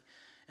money.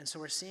 And so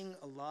we're seeing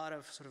a lot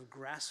of sort of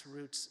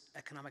grassroots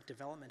economic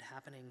development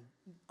happening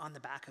on the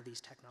back of these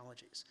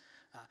technologies.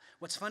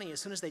 What's funny, as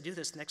soon as they do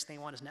this, the next thing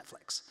they want is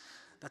Netflix.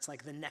 That's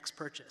like the next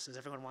purchase, is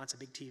everyone wants a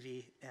big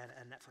TV and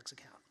a Netflix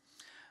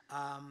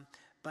account.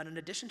 But in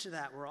addition to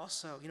that, we're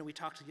also, we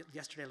talked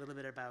yesterday a little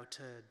bit about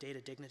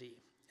data dignity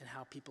and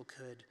how people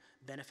could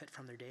benefit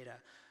from their data.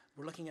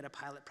 We're looking at a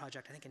pilot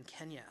project, I think in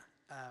Kenya,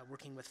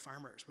 working with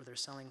farmers where they're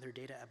selling their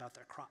data about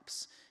their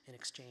crops in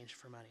exchange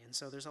for money. And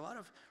so there's a lot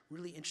of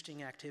really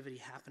interesting activity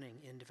happening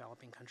in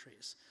developing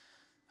countries.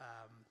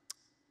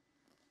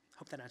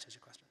 Hope that answers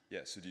your question.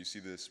 Yeah, so do you see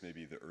this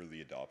maybe the early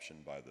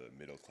adoption by the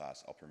middle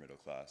class, upper middle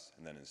class,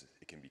 and then as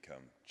it can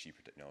become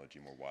cheaper technology,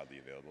 more widely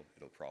available,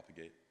 it'll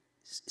propagate?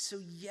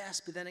 So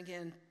yes, but then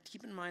again,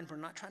 keep in mind, we're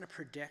not trying to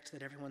predict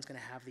that everyone's going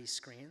to have these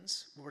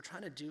screens. What we're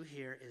trying to do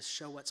here is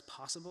show what's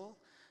possible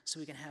so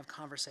we can have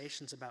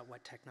conversations about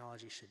what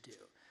technology should do.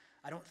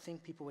 I don't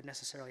think people would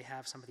necessarily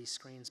have some of these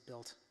screens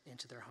built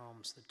into their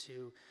homes. They're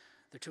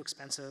too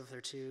expensive,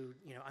 they're too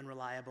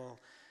unreliable.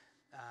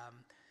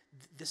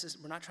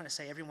 We're not trying to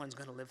say everyone's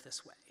going to live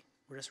this way.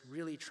 We're just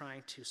really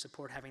trying to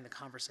support having the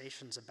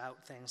conversations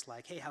about things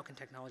like, hey, how can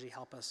technology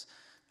help us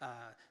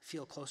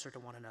feel closer to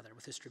one another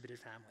with distributed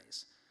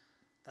families?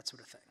 That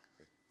sort of thing.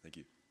 Great. Thank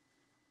you.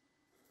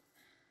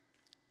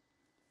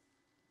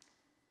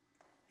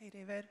 Hey,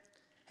 David.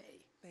 Hey.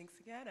 Thanks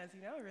again. As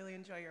you know, I really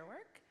enjoy your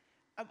work.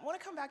 I want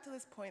to come back to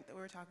this point that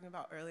we were talking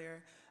about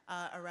earlier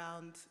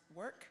around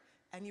work.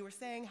 And you were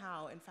saying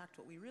how, in fact,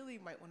 what we really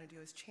might want to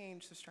do is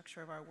change the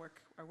structure of our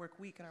work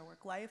week and our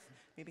work life,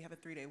 maybe have a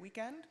 3-day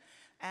weekend.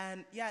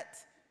 And yet,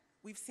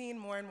 we've seen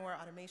more and more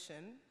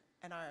automation,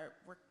 and our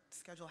work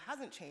schedule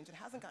hasn't changed. It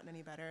hasn't gotten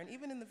any better. And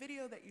even in the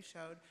video that you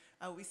showed,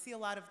 we see a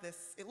lot of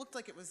this. It looked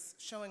like it was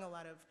showing a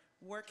lot of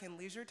work and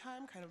leisure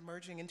time kind of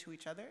merging into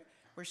each other,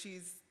 where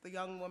the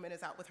young woman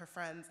is out with her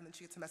friends, and then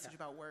she gets a message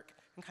about work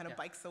and kind of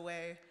bikes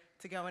away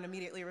to go and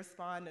immediately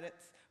respond, and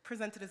it's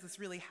presented as this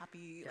really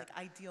happy,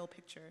 ideal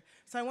picture.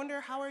 So I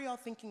wonder, how are y'all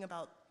thinking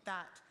about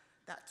that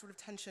sort of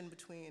tension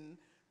between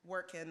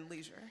work and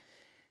leisure?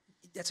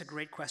 That's a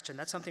great question.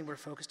 That's something we're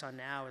focused on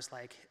now, is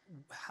like,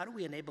 how do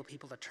we enable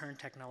people to turn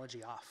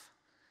technology off?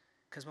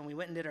 Because when we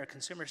went and did our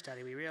consumer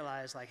study, we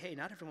realized, like, hey,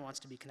 not everyone wants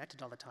to be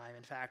connected all the time.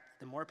 In fact,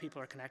 the more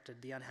people are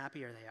connected, the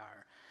unhappier they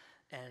are.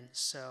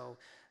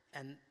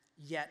 And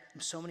yet,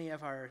 so many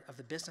of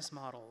the business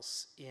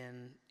models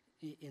in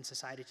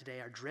society today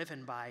are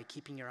driven by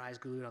keeping your eyes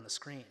glued on the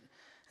screen.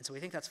 And so we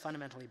think that's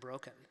fundamentally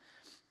broken.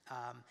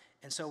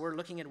 And so we're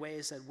looking at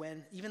ways that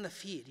when, even the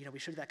feed, we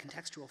showed that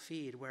contextual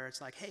feed where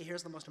it's like, hey,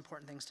 here's the most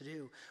important things to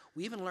do.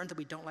 We even learned that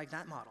we don't like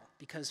that model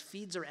because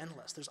feeds are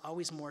endless. There's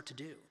always more to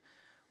do.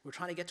 We're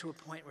trying to get to a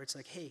point where it's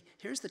like, hey,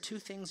 here's the 2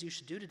 things you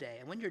should do today.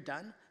 And when you're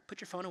done, put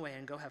your phone away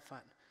and go have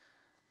fun.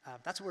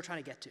 That's what we're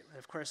trying to get to. And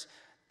of course,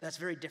 that's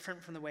very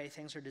different from the way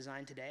things are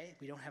designed today.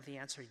 We don't have the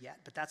answer yet,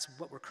 but that's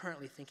what we're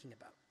currently thinking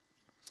about.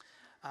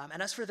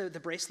 And as for the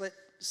bracelet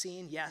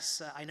scene,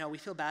 yes, I know we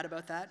feel bad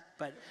about that,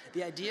 but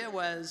the idea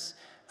was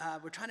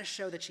we're trying to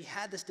show that she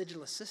had this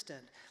digital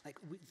assistant. Like,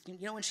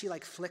 when she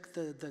flicked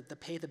the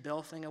pay the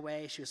bill thing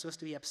away, she was supposed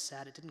to be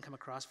upset. It didn't come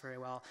across very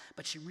well,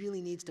 but she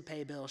really needs to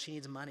pay a bill. She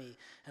needs money.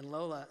 And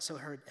Lola, so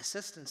her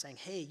assistant saying,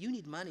 hey, you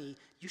need money.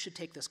 You should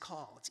take this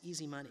call. It's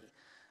easy money.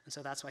 And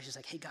so that's why she's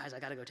like, hey, guys, I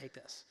got to go take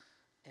this.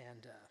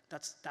 And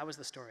that was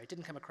the story. It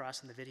didn't come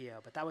across in the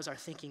video, but that was our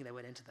thinking that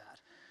went into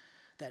that.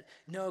 That,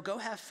 no, go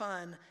have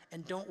fun,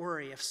 and don't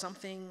worry. If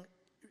something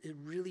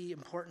really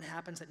important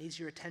happens that needs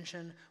your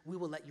attention, we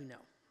will let you know.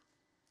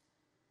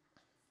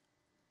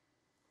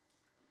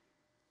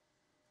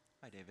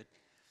 Hi, David.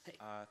 Hey.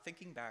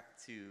 Thinking back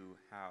to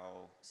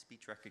how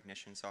speech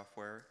recognition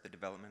software, the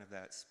development of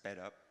that sped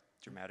up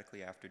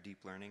dramatically after deep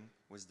learning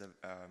was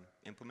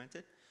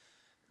implemented,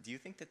 do you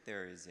think that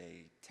there is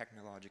a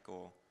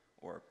technological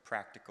or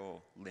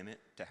practical limit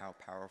to how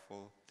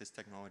powerful this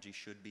technology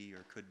should be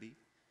or could be?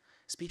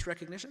 Speech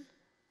recognition?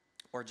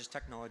 Or just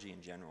technology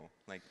in general.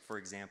 Like, for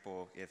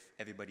example, if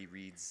everybody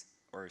reads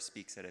or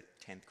speaks at a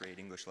 10th grade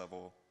English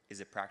level,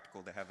 is it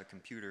practical to have a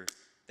computer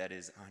that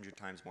is 100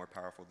 times more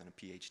powerful than a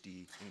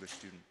PhD English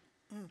student?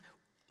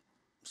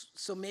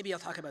 So maybe I'll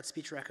talk about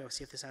speech reco,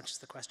 see if this answers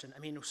the question.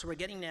 So we're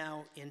getting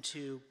now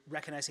into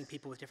recognizing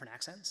people with different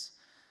accents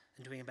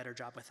and doing a better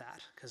job with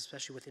that, because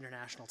especially with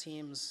international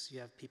teams,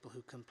 you have people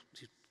who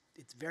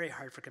it's very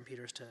hard for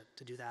computers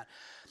to do that.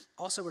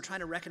 Also, we're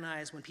trying to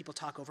recognize when people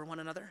talk over one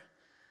another.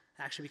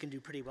 Actually, we can do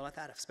pretty well at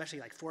that,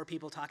 especially 4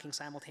 people talking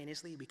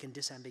simultaneously, we can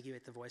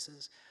disambiguate the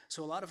voices.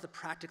 So a lot of the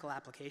practical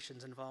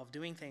applications involve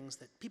doing things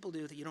that people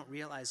do that you don't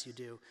realize you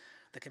do,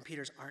 that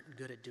computers aren't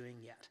good at doing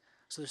yet.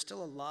 So there's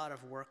still a lot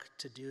of work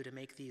to do to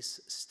make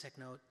these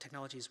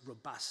technologies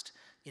robust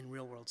in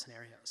real-world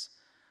scenarios.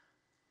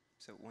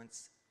 So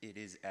once it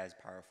is as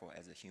powerful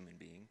as a human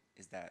being,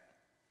 is that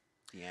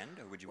the end,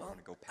 or would you want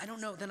to go past? I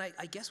don't know. Then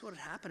I guess what would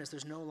happen is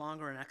there's no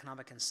longer an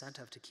economic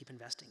incentive to keep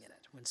investing in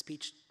it. When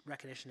speech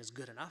recognition is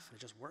good enough and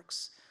it just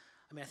works,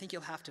 I think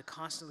you'll have to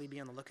constantly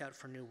be on the lookout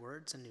for new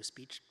words and new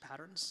speech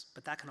patterns,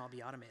 but that can all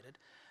be automated.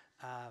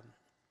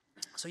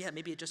 So yeah,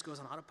 maybe it just goes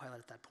on autopilot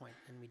at that point,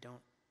 and we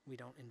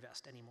don't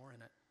invest any more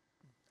in it.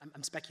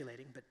 I'm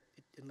speculating, but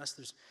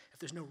if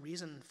there's no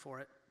reason for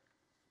it,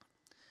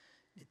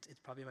 it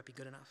probably might be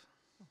good enough.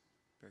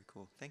 Very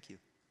cool. Thank you.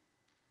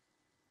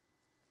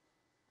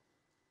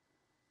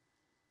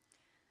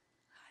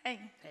 Hey.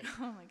 Hey.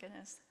 Oh my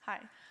goodness. Hi.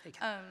 Hey,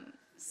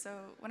 So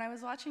when I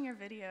was watching your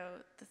video,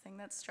 the thing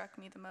that struck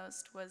me the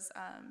most was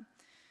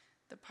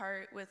the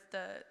part with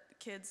the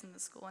kids in the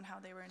school and how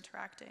they were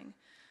interacting.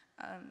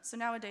 So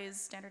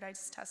nowadays,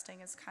 standardized testing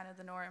is kind of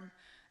the norm,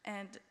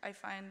 and I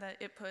find that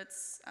it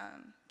puts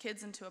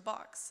kids into a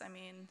box.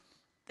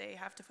 They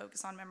have to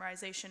focus on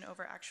memorization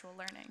over actual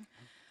learning.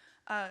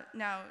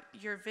 Now,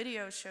 your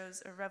video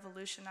shows a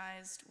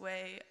revolutionized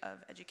way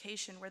of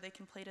education where they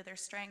can play to their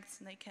strengths,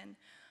 and they can,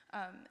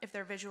 if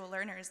they're visual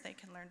learners, they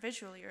can learn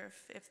visually, or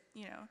if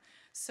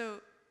So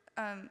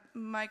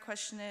my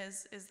question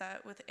is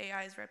that with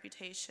AI's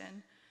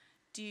reputation,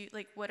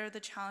 what are the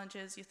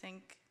challenges you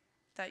think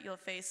that you'll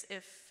face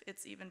if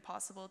it's even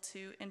possible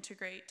to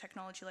integrate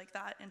technology like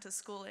that into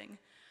schooling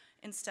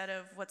instead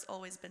of what's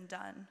always been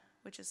done,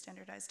 which is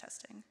standardized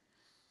testing?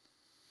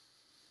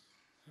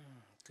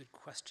 Good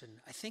question.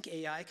 I think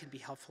AI can be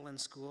helpful in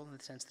school in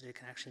the sense that it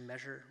can actually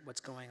measure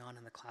what's going on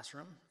in the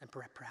classroom and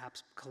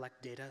perhaps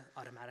collect data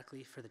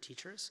automatically for the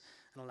teachers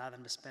and allow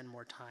them to spend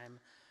more time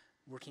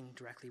working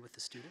directly with the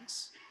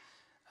students.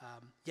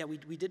 Yeah,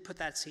 we did put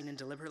that scene in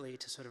deliberately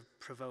to sort of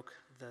provoke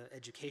the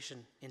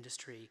education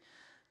industry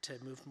to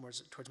move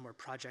towards more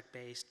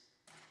project-based,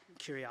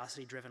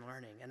 curiosity-driven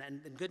learning.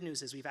 And the good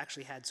news is we've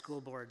actually had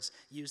school boards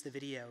use the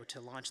video to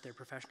launch their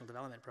professional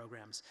development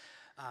programs.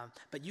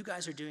 But you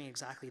guys are doing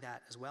exactly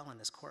that as well in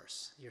this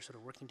course. You're sort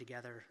of working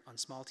together on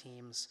small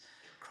teams,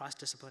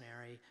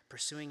 cross-disciplinary,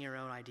 pursuing your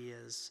own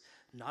ideas,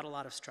 not a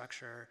lot of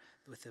structure,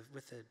 with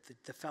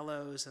the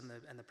fellows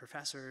and the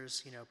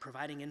professors,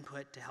 providing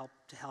input to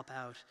help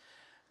out.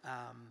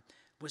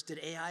 Did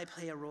AI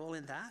play a role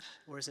in that?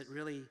 Or is it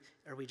really,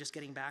 are we just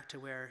getting back to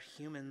where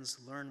humans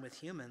learn with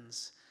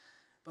humans?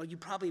 Well, you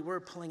probably were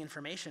pulling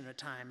information at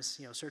times,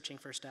 searching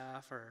for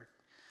stuff,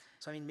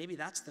 so maybe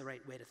that's the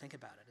right way to think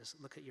about it, is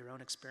look at your own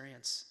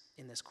experience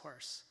in this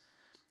course,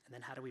 and then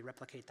how do we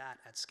replicate that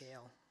at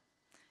scale?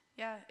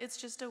 Yeah, it's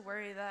just a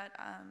worry that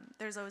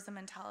there's always the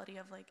mentality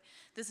of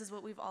this is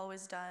what we've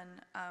always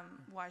done,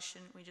 why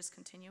shouldn't we just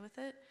continue with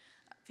it?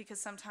 Because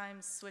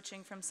sometimes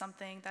switching from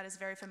something that is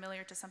very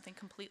familiar to something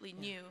completely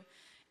new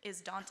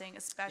is daunting,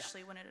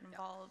 especially when it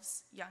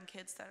involves young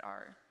kids that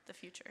are the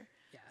future.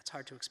 Yeah, it's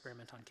hard to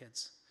experiment on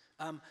kids.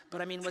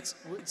 But I mean,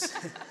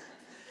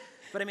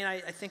 but I mean, I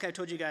think I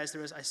told you guys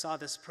I saw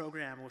this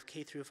program with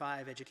K through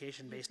 5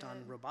 education based on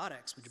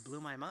robotics, which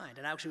blew my mind.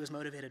 And I actually was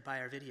motivated by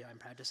our video, I'm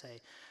proud to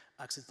say,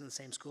 because it's in the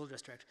same school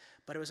district.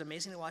 But it was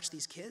amazing to watch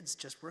these kids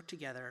just work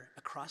together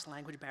across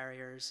language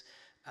barriers,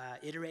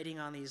 iterating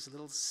on these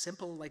little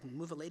simple, like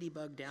move a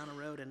ladybug down a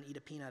road and eat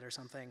a peanut or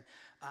something.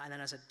 And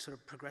then as it sort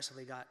of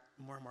progressively got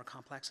more and more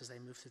complex as they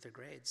moved through their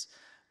grades.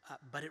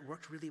 But it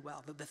worked really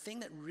well. The thing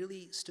that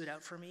really stood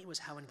out for me was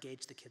how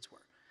engaged the kids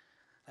were.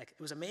 Like,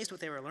 I was amazed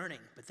what they were learning,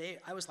 but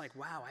I was like,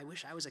 wow, I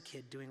wish I was a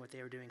kid doing what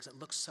they were doing, because it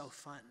looked so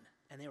fun,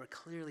 and they were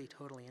clearly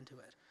totally into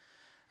it.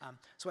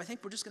 So I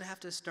think we're just going to have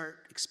to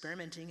start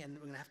experimenting, and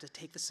we're going to have to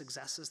take the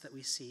successes that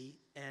we see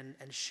and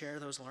share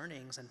those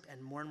learnings,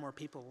 and more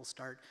people will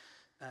start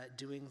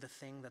doing the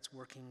thing that's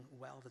working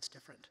well, that's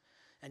different.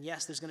 And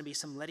yes, there's going to be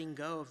some letting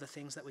go of the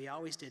things that we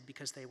always did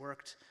because they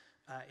worked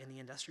in the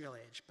industrial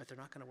age, but they're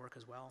not going to work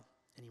as well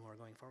anymore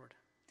going forward.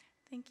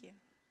 Thank you.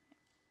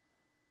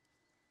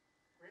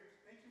 Great.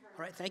 Thank you very much.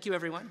 All right, thank you,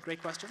 everyone.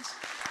 Great questions.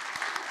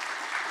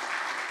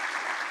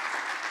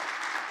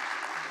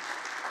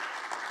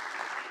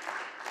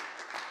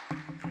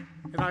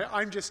 And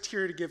I'm just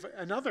here to give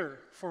another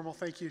formal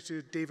thank you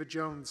to David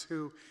Jones,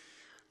 who,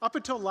 up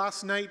until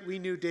last night, we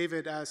knew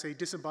David as a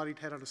disembodied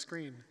head on a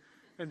screen.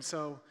 And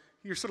so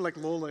you're sort of like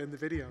Lola in the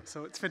video.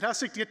 So it's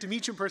fantastic to get to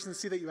meet you in person and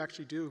see that you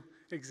actually do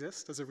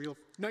exist as a real,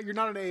 no, you're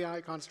not an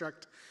AI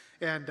construct.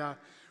 And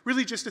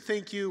really just to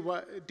thank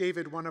you,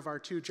 David, one of our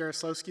 2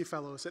 Jarislowsky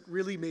fellows that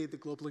really made the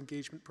Global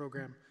Engagement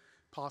Program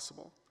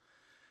possible.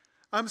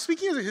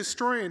 Speaking as a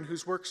historian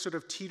whose work sort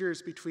of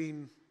teeters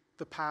between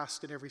the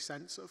past in every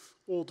sense of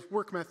old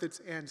work methods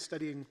and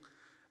studying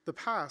the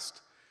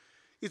past,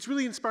 it's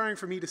really inspiring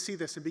for me to see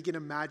this and begin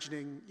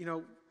imagining,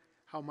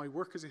 how my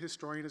work as a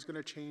historian is going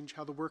to change,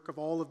 how the work of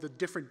all of the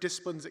different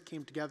disciplines that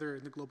came together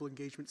in the Global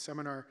Engagement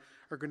Seminar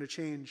are going to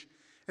change,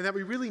 and that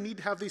we really need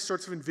to have these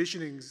sorts of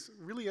envisionings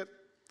really at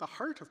the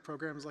heart of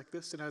programs like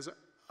this and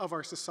of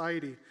our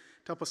society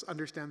to help us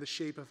understand the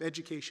shape of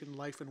education,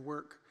 life, and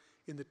work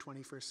in the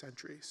 21st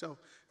century. So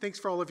thanks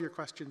for all of your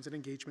questions and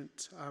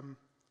engagement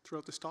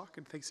throughout this talk,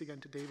 and thanks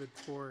again to David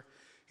for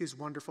his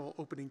wonderful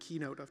opening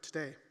keynote of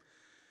today.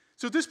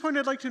 So at this point,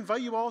 I'd like to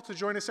invite you all to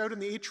join us out in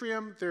the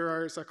atrium.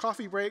 There is a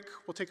coffee break.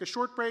 We'll take a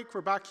short break.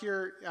 We're back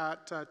here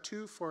at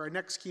 2 for our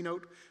next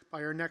keynote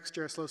by our next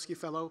Jarislowsky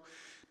Fellow.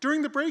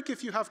 During the break,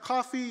 if you have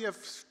coffee,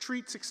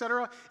 treats,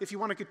 etc., if you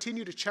want to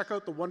continue to check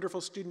out the wonderful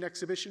student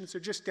exhibitions,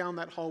 they're just down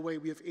that hallway.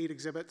 We have 8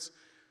 exhibits.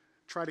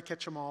 Try to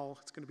catch them all.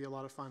 It's going to be a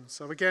lot of fun.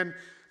 So again,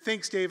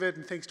 thanks, David,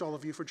 and thanks to all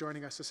of you for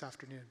joining us this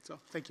afternoon. So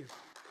thank you.